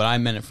Right. evil, but I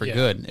meant it for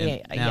good. And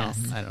Yeah, now,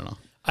 yes. I don't know.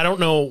 I don't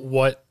know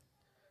what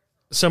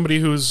somebody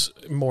who's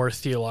more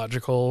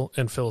theological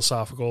and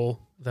philosophical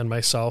than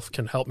myself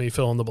can help me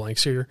fill in the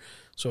blanks here.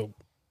 So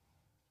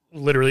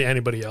literally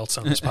anybody else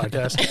on this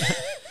podcast.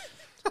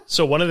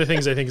 So one of the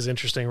things I think is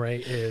interesting,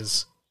 right,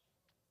 is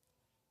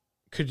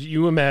could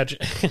you imagine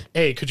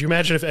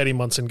if Eddie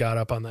Munson got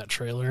up on that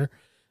trailer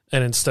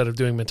and instead of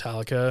doing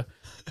Metallica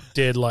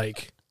did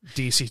like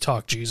DC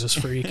Talk Jesus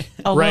Freak?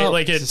 Oh, right? well,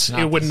 Like It's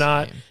not it would the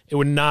not same. it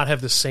would not have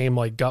the same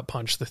like gut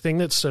punch. The thing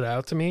that stood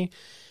out to me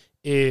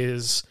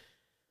is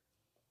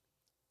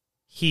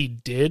he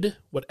did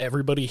what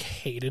everybody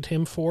hated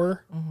him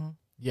for,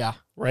 Yeah.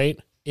 right?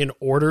 In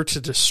order to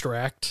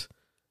distract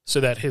so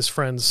that his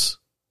friends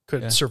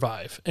could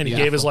survive. And he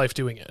Yeah. gave his life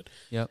doing it.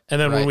 Yep. And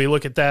then when Right. we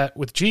look at that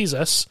with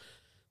Jesus,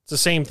 it's the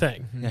same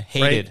thing. Yeah,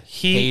 hated. Right?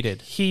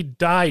 Hated. He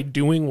died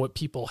doing what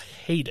people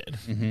hated,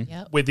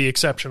 Yep. with the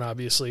exception,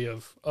 obviously,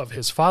 of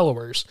his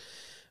followers.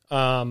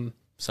 Some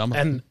of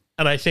them.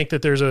 And I think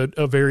that there's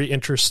a very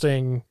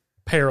interesting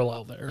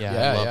parallel there. Yeah,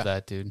 Yeah, I love yeah.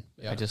 that, dude.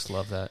 Yeah. I just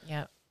love that.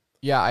 Yeah.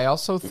 Yeah, I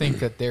also think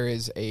that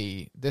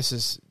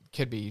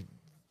could be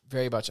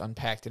very much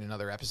unpacked in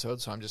another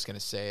episode, so I'm just going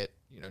to say it,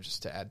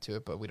 just to add to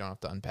it, but we don't have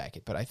to unpack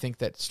it. But I think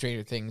that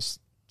Stranger Things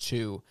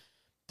 2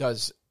 I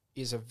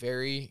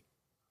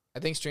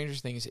think Stranger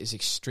Things is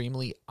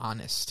extremely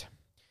honest.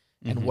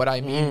 And what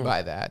I mean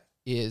by that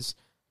is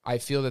I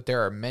feel that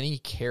there are many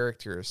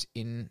characters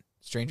in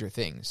Stranger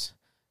Things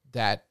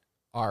that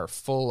are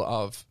full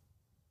of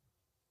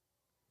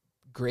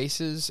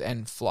graces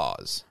and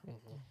flaws.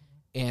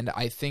 And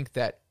I think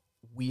that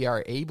we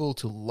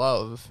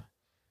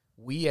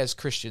as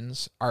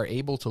Christians are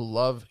able to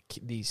love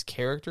these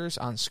characters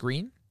on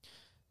screen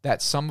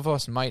that some of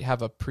us might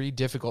have a pretty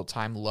difficult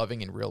time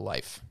loving in real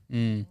life.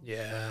 Yeah.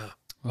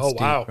 That's Oh,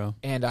 deep, wow. bro.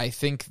 And I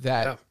think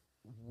that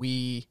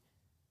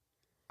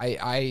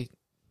I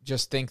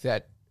just think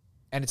that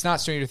and it's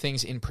not Stranger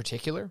Things in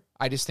particular.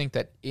 I just think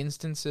that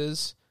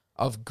instances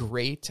of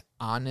great,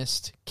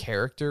 honest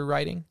character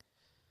writing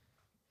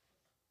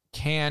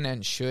can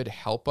and should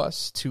help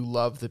us to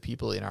love the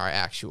people in our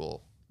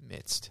actual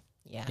midst.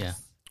 Yes. Yeah.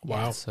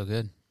 Wow. So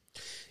good.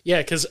 Yeah,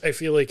 because I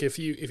feel like if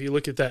you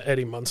look at that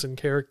Eddie Munson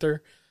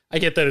character, I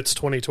get that it's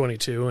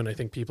 2022, and I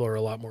think people are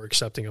a lot more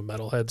accepting of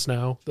metalheads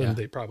now than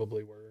they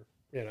probably were,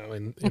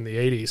 in the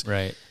 80s.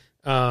 Right.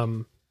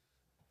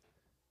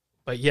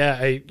 But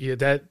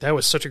that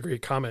was such a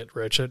great comment,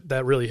 Rich.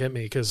 That really hit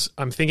me because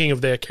I'm thinking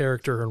of that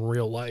character in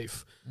real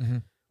life,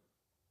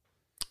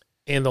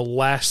 and the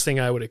last thing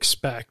I would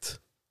expect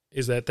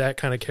is that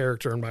kind of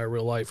character in my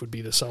real life would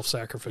be the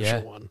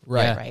self-sacrificial one.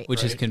 Right. Yeah, Right.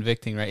 which is Right.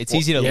 convicting, right? It's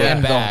easy to yeah.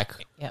 look back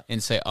Yep.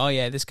 and say, oh,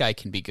 yeah, this guy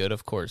can be good,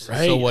 of course.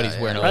 Right. So what, he's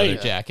wearing a leather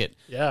Right. jacket.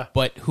 Yeah.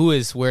 But who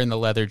is wearing the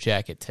leather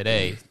jacket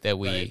today that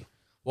we... Right.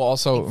 Well,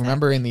 also,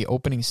 remember in the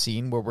opening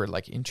scene where we're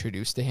like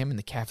introduced to him in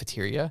the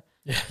cafeteria?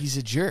 He's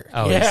a jerk.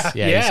 Oh, Yeah,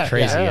 he's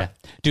crazy, yeah. yeah.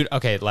 Dude,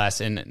 okay,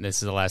 and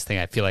this is the last thing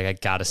I feel like I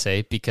gotta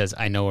say because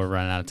I know we're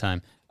running out of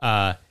time.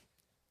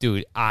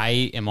 Dude,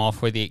 I am all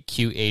for the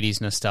cute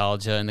 80s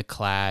nostalgia and the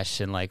Clash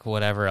and like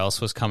whatever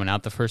else was coming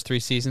out the first 3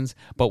 seasons,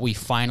 but we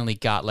finally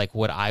got like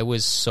what I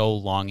was so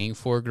longing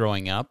for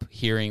growing up,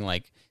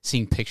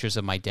 seeing pictures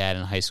of my dad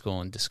in high school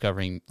and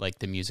discovering like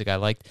the music I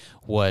liked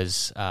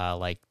was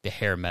like the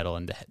hair metal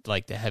and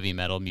the heavy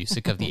metal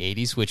music of the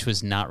 80s, which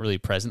was not really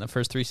present the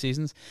first 3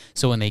 seasons.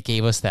 So when they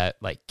gave us that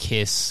like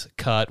Kiss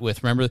cut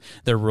with, remember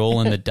they're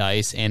rolling the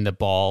dice and the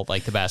ball,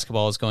 like the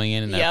basketball is going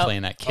in and they're Yep.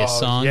 playing that Kiss Oh,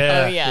 song.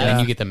 yeah. Oh, yeah. And then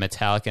you get the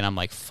Metallica and I'm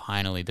like,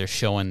 finally, they're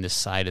showing this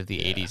side of the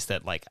 80s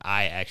that like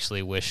I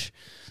actually wish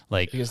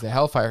like Because the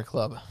Hellfire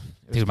Club. It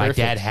was dude, my perfect.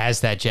 dad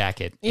has that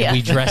jacket. Yeah. And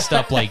we dressed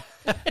up like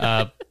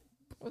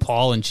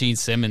Paul and Gene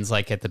Simmons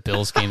like at the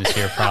Bills game this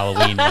year for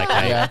Halloween.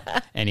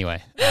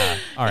 Anyway,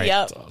 all right.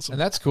 Yep. Awesome. And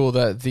that's cool,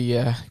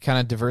 the kind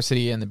of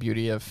diversity and the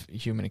beauty of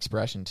human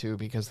expression too,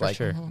 because like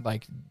sure.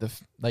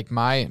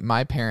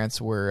 my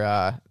parents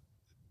were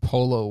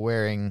polo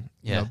wearing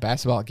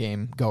basketball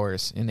game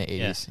goers in the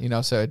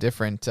 80s, so a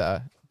different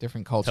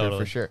culture Totally,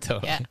 for sure.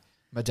 Totally. Yeah.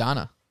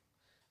 Madonna.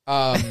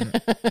 Oh,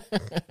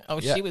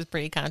 Yeah. she was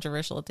pretty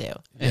controversial too.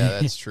 Yeah,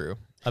 that's true.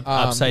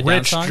 Upside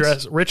down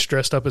songs. Rich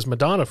dressed up as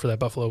Madonna for that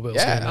Buffalo Bills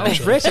Yeah. game. Oh,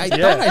 actually. Rich, I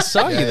thought I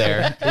saw you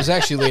there. It was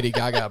actually Lady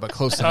Gaga, but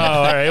close Oh, enough.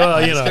 all right. Well,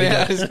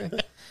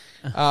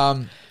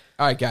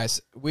 All right,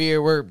 guys,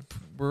 we're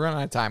running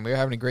out of time. We're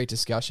having a great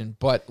discussion,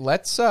 but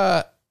let's.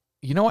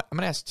 You know what? I'm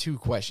going to ask 2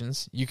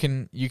 questions. You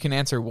can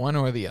answer one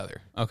or the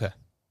other. Okay.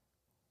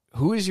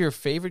 Who is your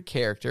favorite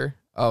character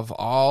of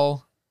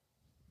all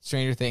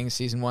Stranger Things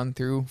season 1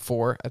 through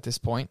 4 at this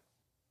point?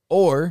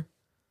 Or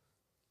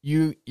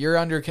you're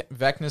under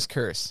Vecna's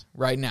curse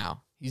right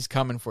now. He's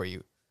coming for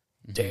you.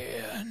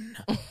 Dan.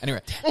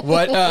 Anyway,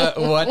 what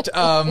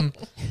the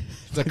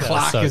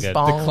clock so is good.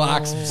 the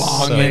clock's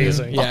bonging.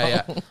 amazing.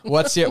 Yeah.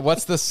 What's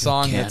the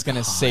song that's going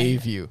to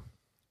save you?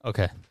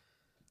 Okay.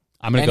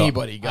 I'm gonna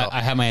Anybody go. I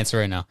have my answer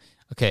right now.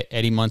 Okay,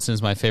 Eddie Munson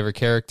is my favorite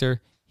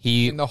character.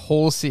 In the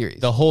whole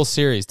series. The whole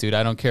series, dude.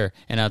 I don't care.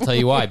 And I'll tell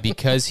you why.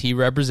 Because he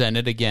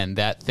represented, again,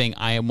 that thing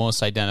I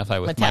most identify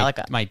with.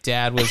 Metallica. My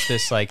dad was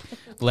this, like,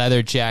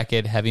 leather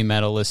jacket, heavy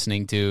metal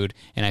listening dude.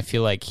 And I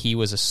feel like he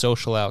was a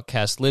social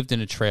outcast, lived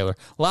in a trailer.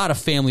 A lot of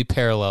family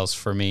parallels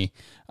for me.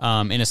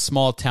 In a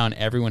small town,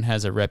 everyone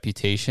has a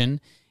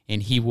reputation.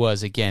 And he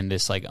was, again,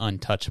 this, like,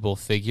 untouchable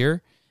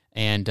figure.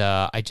 And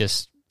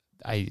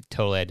I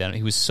totally identify.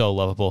 He was so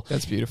lovable.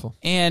 That's beautiful.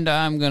 And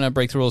I'm going to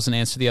break the rules and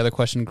answer the other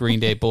question. Green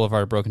Day,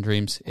 Boulevard of Broken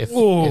Dreams. If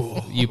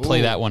you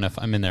play that one, if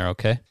I'm in there,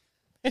 okay?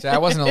 So I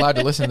wasn't allowed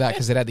to listen to that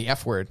because it had the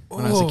F word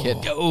when I was a kid.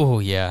 Oh,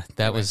 yeah.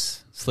 That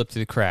was slipped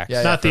through the cracks.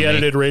 Yeah, Not for the me.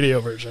 edited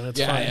radio version. It's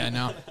fine. Yeah,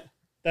 no.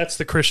 That's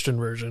the Christian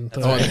version.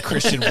 Oh, the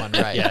Christian one,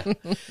 right? Yeah.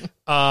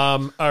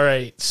 All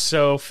right.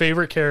 So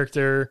favorite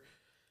character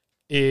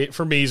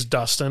for me is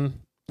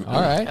Dustin.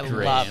 All right. I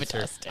Great love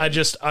answer.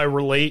 Dustin. I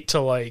relate to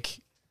like,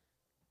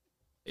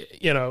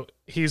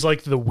 he's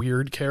like the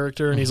weird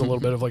character and he's a little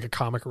bit of like a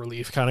comic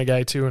relief kind of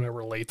guy too. And I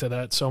relate to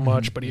that so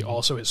much, but he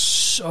also has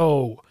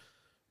so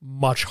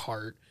much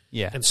heart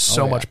Yeah. and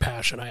so yeah. much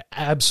passion. I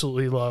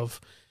absolutely love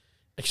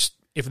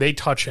if they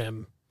touch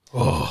him,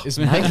 Is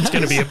Mike it's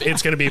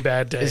gonna be a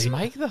bad day. is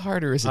Mike the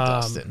heart or is it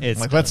Dustin?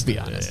 It's like, let's be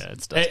honest. Yeah,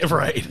 it's Dustin.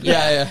 Right.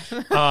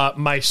 Yeah.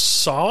 My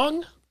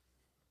song,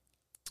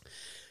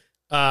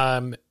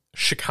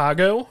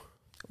 Chicago,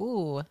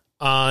 Ooh.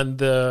 on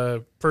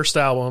the first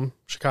album,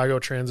 Chicago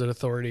Transit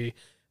Authority,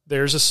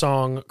 there's a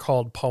song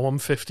called Poem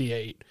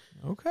 58,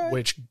 Okay.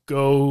 which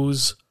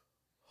goes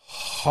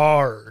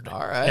hard. All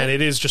right. And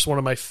it is just one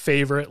of my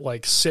favorite,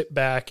 like, sit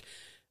back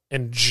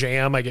and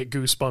jam. I get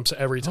goosebumps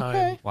every time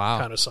Okay. Wow.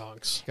 kind of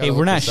songs. Gotta Hey, we're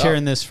look not this up.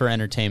 sharing this for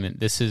entertainment.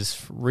 This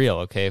is real,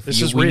 okay? If This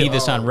you- is we real. need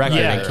this on record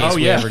yeah. in case Oh,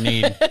 we yeah. ever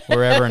need.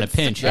 We're ever in a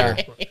pinch Yeah.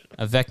 here,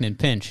 a Vecnan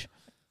pinch.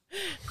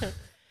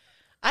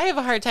 I have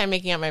a hard time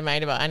making up my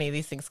mind about any of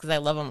these things because I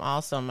love them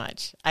all so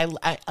much.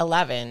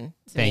 11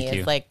 to me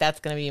is like, that's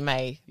going to be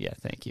my. Yeah,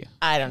 thank you.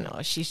 I don't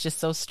know. She's just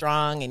so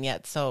strong and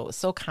yet so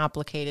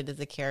complicated as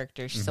a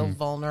character. She's so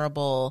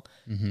vulnerable.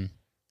 Mm-hmm.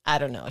 I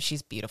don't know.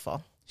 She's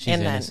beautiful. She's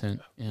and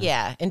innocent. Then,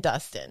 yeah, and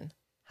Dustin.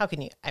 How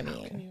can you? I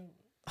mean,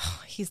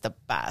 he's the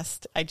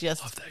best. I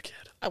just love that kid.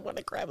 I want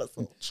to grab his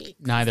little cheek.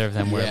 Neither of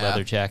them wear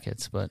leather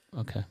jackets, but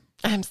okay.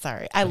 I'm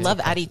sorry. I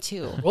love Eddie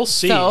too. We'll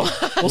see. So.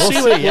 We'll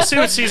see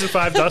what season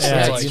 5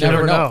 Dustin's like. You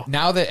never know.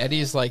 Now that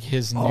Eddie's like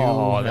his new,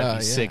 that'd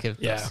be sick if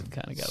Dustin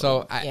kind of got.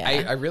 So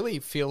I really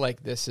feel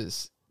like this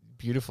is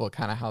beautiful,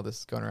 kind of how this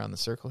is going around the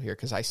circle here,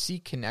 because I see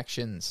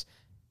connections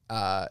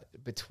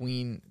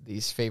between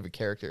these favorite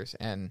characters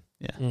and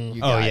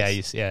you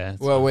guys.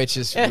 Well, which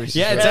is it's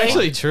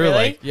actually true. Really?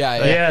 Like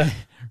Yeah.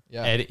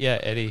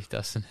 Eddie,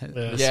 Dustin.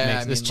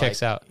 This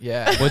checks out.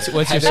 Yeah. What's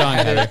your song,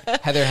 Heather?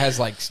 Heather has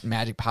like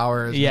magic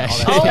powers. Yeah.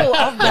 And all that. Oh,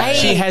 all right.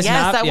 She has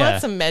yes, not- I yeah.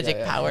 want some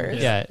magic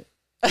powers. Yeah.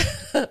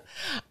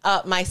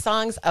 My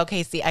songs,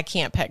 okay, see, I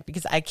can't pick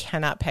because I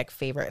cannot pick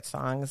favorite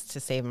songs to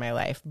save my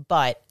life,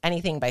 but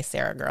anything by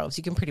Sarah Groves.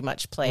 You can pretty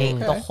much play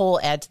the whole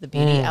Add to the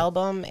Beauty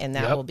album, and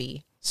that will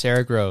be...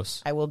 Sarah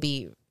Groves. I will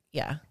be,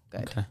 good.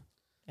 Okay.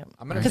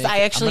 Because I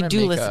actually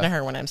do listen to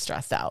her when I'm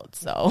stressed out,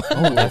 so...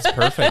 Oh, that's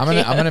perfect. I'm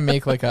gonna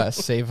make like a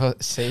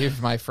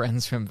save my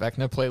friends from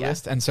Vecna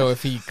playlist, and so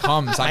if he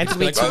comes, I can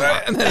be like,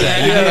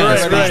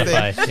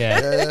 Spotify.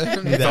 Yeah.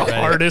 The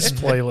hardest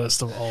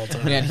playlist of all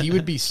time. Man, he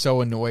would be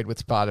so annoyed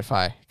with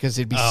Spotify because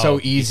it'd be so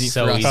easy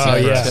so for us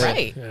easy. to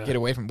Right. get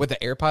away from with the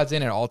AirPods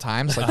in at all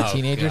times, like the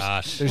teenagers.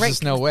 Gosh. There's Right,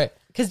 just no way.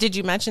 Because did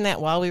you mention that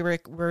while we were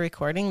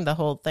recording the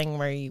whole thing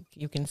where you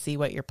can see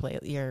what your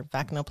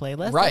Vecna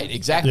playlist? Right,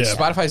 exactly. Yeah.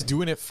 Spotify's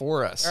doing it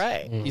for us.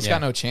 Right. He's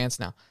got no chance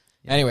now.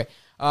 Anyway,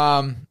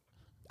 I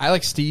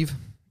like Steve.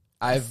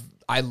 I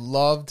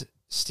loved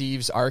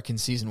Steve's arc in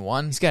season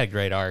 1. He's got a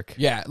great arc.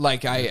 Yeah,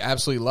 like I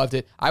absolutely loved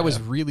it. I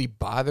was really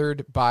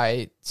bothered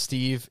by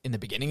Steve in the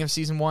beginning of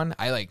season 1.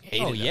 I like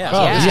hated him. yeah. I was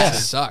like, Yeah.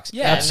 this sucks.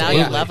 Yeah, now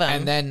you love him.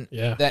 And then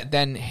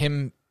then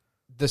him.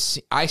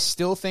 I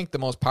still think the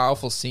most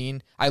powerful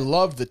scene. I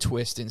loved the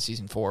twist in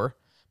season 4,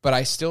 but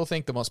I still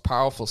think the most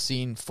powerful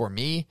scene for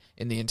me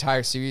in the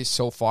entire series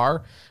so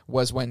far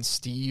was when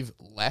Steve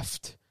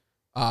left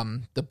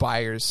the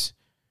Byers'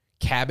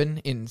 cabin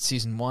in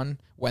season 1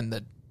 when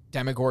the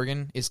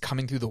Demogorgon is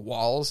coming through the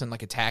walls and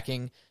like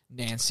attacking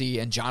Nancy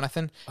and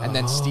Jonathan, and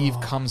then Steve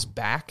comes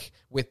back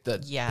with the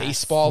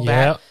baseball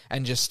bat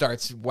and just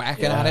starts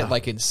whacking on it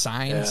like in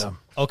Signs. Yeah.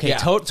 Okay,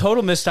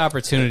 total missed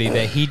opportunity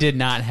that he did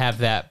not have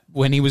that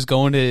when he was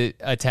going to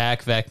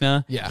attack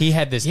Vecna. Yeah. He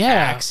had this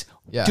axe.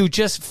 Yeah. Dude,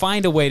 just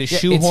find a way to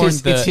shoehorn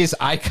it's his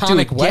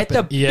iconic dude,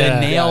 weapon. Get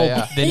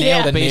the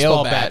nailed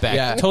baseball bat back.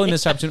 Yeah. Totally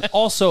missed opportunity.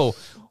 Also,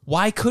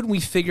 why couldn't we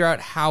figure out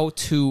how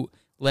to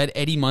let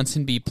Eddie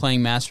Munson be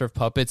playing Master of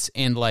Puppets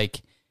and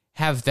like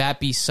have that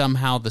be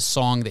somehow the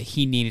song that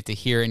he needed to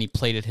hear and he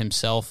played it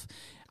himself?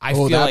 I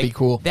feel that'd like be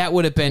cool. That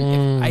would have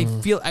been.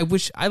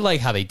 I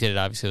like how they did it.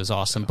 Obviously, it was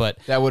awesome, but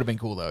That would have been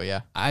cool though.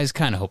 Yeah. I was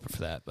kind of hoping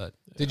for that. But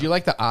Did you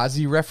like the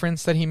Ozzy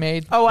reference that he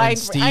made? Oh, when I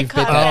Steve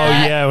caught did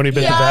that. Oh, yeah, when he bit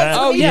the Yes. bat.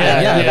 Oh, yeah.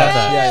 Yeah. Love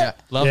that. Yeah.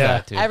 Love Yeah.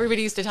 that, dude.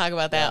 Everybody used to talk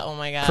about that. Oh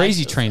my god.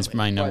 Crazy Train's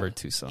my number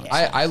 2 song.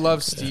 I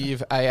love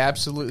Steve. I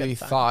absolutely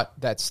thought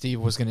that Steve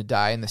was going to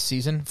die in the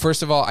season.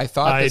 First of all, I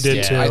thought I that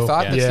did Steve, too. I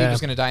thought that Yeah. Steve was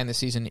going to die in the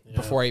season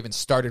before I even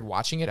started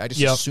watching it. I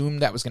just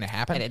assumed that was going to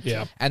happen. I did.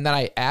 Yeah. And then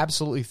I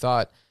absolutely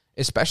thought,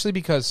 especially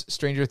because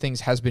Stranger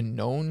Things has been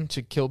known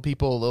to kill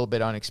people a little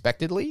bit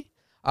unexpectedly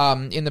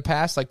in the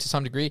past, like to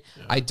some degree,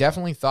 I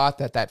definitely thought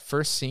that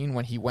first scene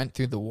when he went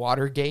through the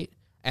water gate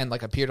and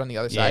like appeared on the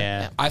other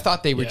Yeah. side, I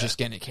thought they were just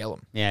going to kill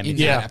him Yeah, me in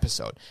too. that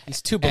episode.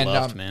 He's too And,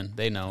 beloved, man.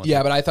 They know.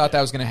 Yeah, but I thought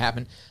that was going to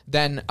happen.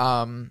 Then,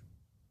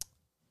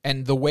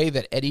 and the way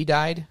that Eddie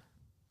died,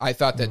 I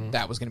thought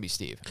that was going to be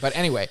Steve. But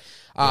anyway,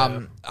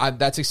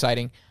 that's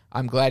exciting.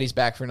 I'm glad he's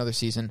back for another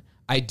season.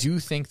 I do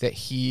think that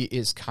he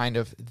is kind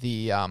of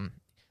the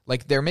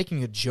like they're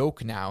making a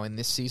joke now in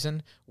this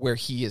season where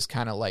he is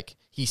kind of like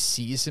he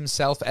sees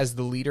himself as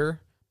the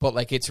leader, but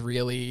like it's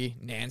really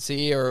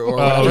Nancy or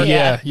whatever.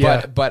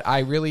 yeah. But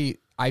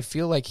I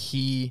feel like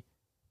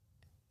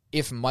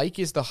if Mike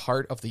is the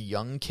heart of the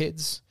young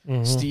kids,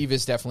 Steve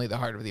is definitely the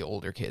heart of the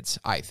older kids,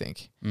 I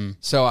think.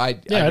 So I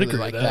I'd really agree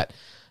like with that.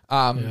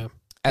 And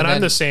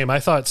I'm the same. I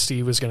thought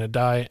Steve was going to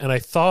die, and I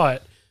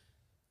thought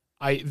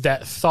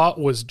that thought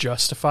was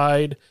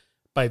justified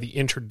by the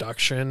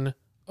introduction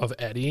of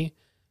Eddie.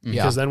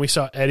 Because then we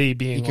saw Eddie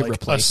being could like a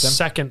replace him.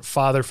 second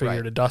father figure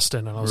Right. to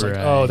Dustin, and I was like,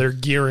 Right. "Oh, they're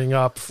gearing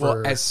up for."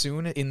 Well, as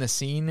soon in the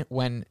scene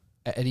when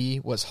Eddie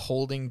was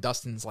holding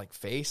Dustin's like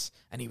face,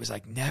 and he was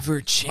like,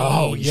 "Never change,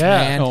 Oh, yeah.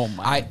 man." Oh,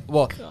 my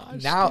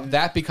now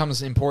that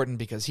becomes important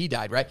because he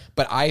died, right?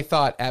 But I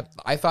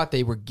thought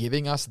they were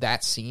giving us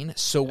that scene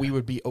so we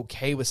would be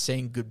okay with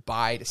saying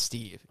goodbye to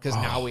Steve because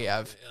now we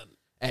have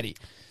Eddie.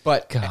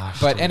 But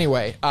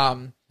anyway,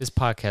 This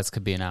podcast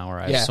could be an hour.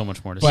 I have so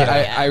much more to but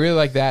say. I really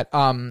like that.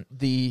 I'm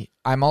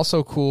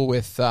also cool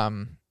with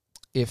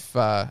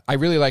I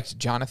really liked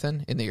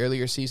Jonathan in the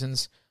earlier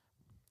seasons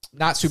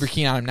not super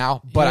keen on him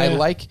now, but I Yeah.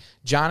 like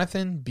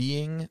Jonathan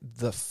being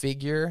the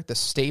figure, the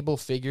stable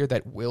figure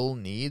that Will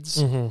needs.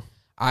 Mm-hmm.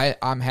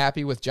 I'm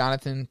happy with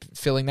Jonathan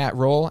filling that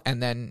role,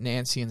 and then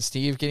Nancy and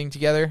Steve getting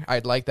together.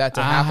 I'd like that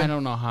to I happen.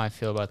 don't know how I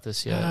feel about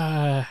this yet.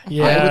 Yeah.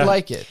 I would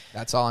like it.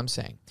 That's all I'm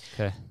saying.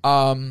 Okay.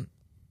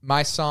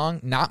 My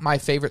song, not my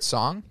favorite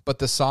song, but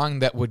the song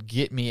that would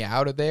get me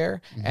out of there.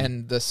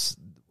 And this,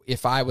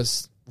 if I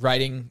was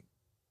writing,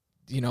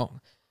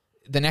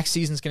 the next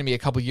season's going to be a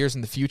couple years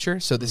in the future,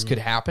 so this could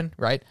happen,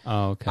 right?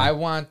 Oh, okay. I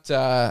want,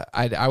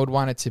 I would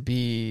want it to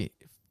be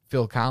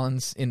Phil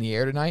Collins, In the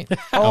Air Tonight.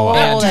 Oh,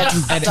 And-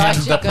 that's and such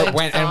the a good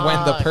when and when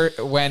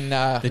song. when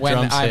the when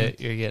drums I'm hit,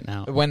 you're getting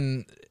out.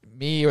 when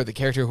me or the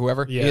character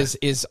whoever Yeah.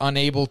 is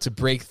unable to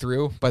break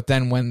through, but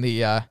then when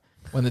the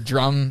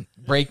drum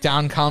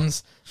breakdown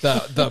comes,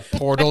 the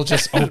portal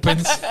just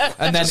opens,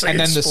 and then Just like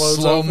the explodes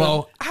slow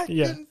mo. I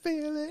Yeah. can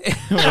feel it.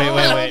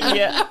 wait.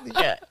 Yeah.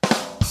 Yeah.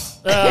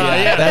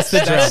 That's the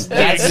drum. That's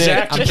That's it.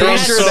 it. I'm Drum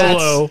pretty sure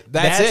solo.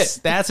 that's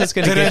it. That's what's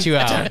going to get you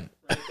out.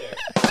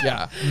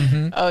 Yeah,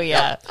 Oh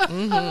yeah.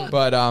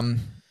 but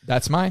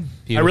that's mine.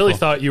 I really Beautiful.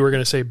 thought you were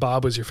going to say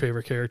Bob was your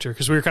favorite character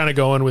because we were kind of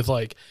going with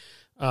like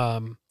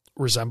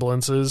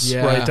resemblances,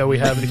 Yeah. right? That we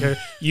have in the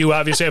character. You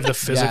obviously have the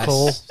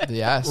physical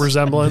yes.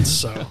 resemblance.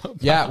 So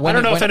Yeah, I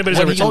don't know if anybody's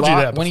when ever he told you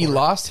that When he before.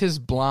 lost his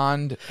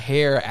blonde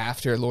hair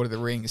after Lord of the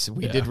Rings,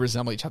 we did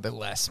resemble each other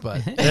less,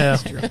 but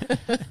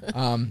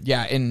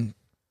yeah, in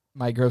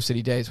my Grove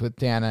City days with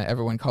Dana,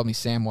 everyone called me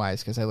Samwise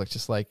because I look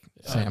just like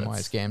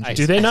Samwise Gamgee.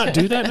 do they not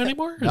do that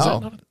anymore? Is No.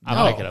 that not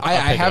I'll make it up. I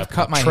I'll pick it have up.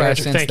 cut my hair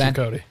tragic? since Thank then. you,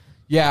 Cody.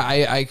 Yeah,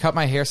 I cut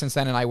my hair since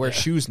then, and I wear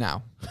shoes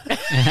now.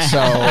 So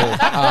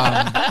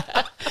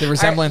the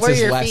resemblance Were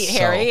is your less feet so.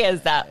 hairy?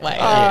 Is that why?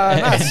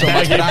 Not so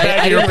much, but I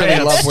Baggy don't really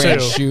pants, love wearing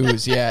too.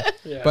 shoes. Yeah.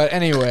 But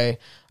anyway,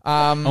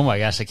 Oh my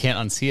gosh, I can't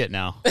unsee it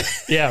now.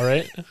 Yeah,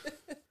 right.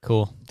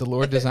 Cool. the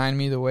Lord designed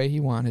me the way He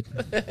wanted.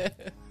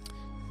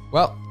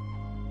 Well,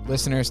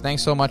 listeners,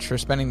 thanks so much for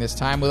spending this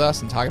time with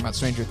us and talking about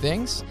Stranger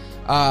Things.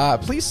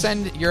 Please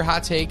send your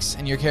hot takes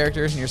and your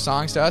characters and your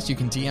songs to us. You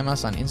can DM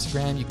us on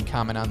Instagram. You can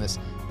comment on this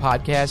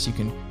podcast. You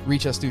can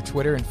reach us through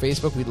Twitter and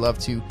Facebook. We'd love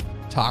to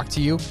talk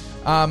to you.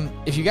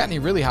 If you got any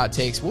really hot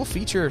takes, we'll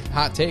feature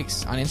hot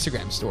takes on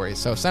Instagram stories.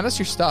 So send us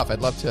your stuff.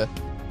 I'd love to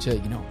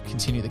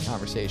continue the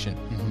conversation.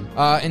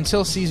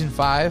 Until season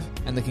 5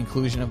 and the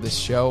conclusion of this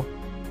show,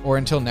 or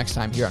until next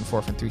time here on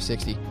Forefront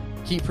 360,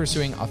 keep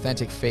pursuing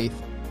authentic faith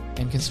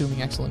and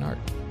consuming excellent art.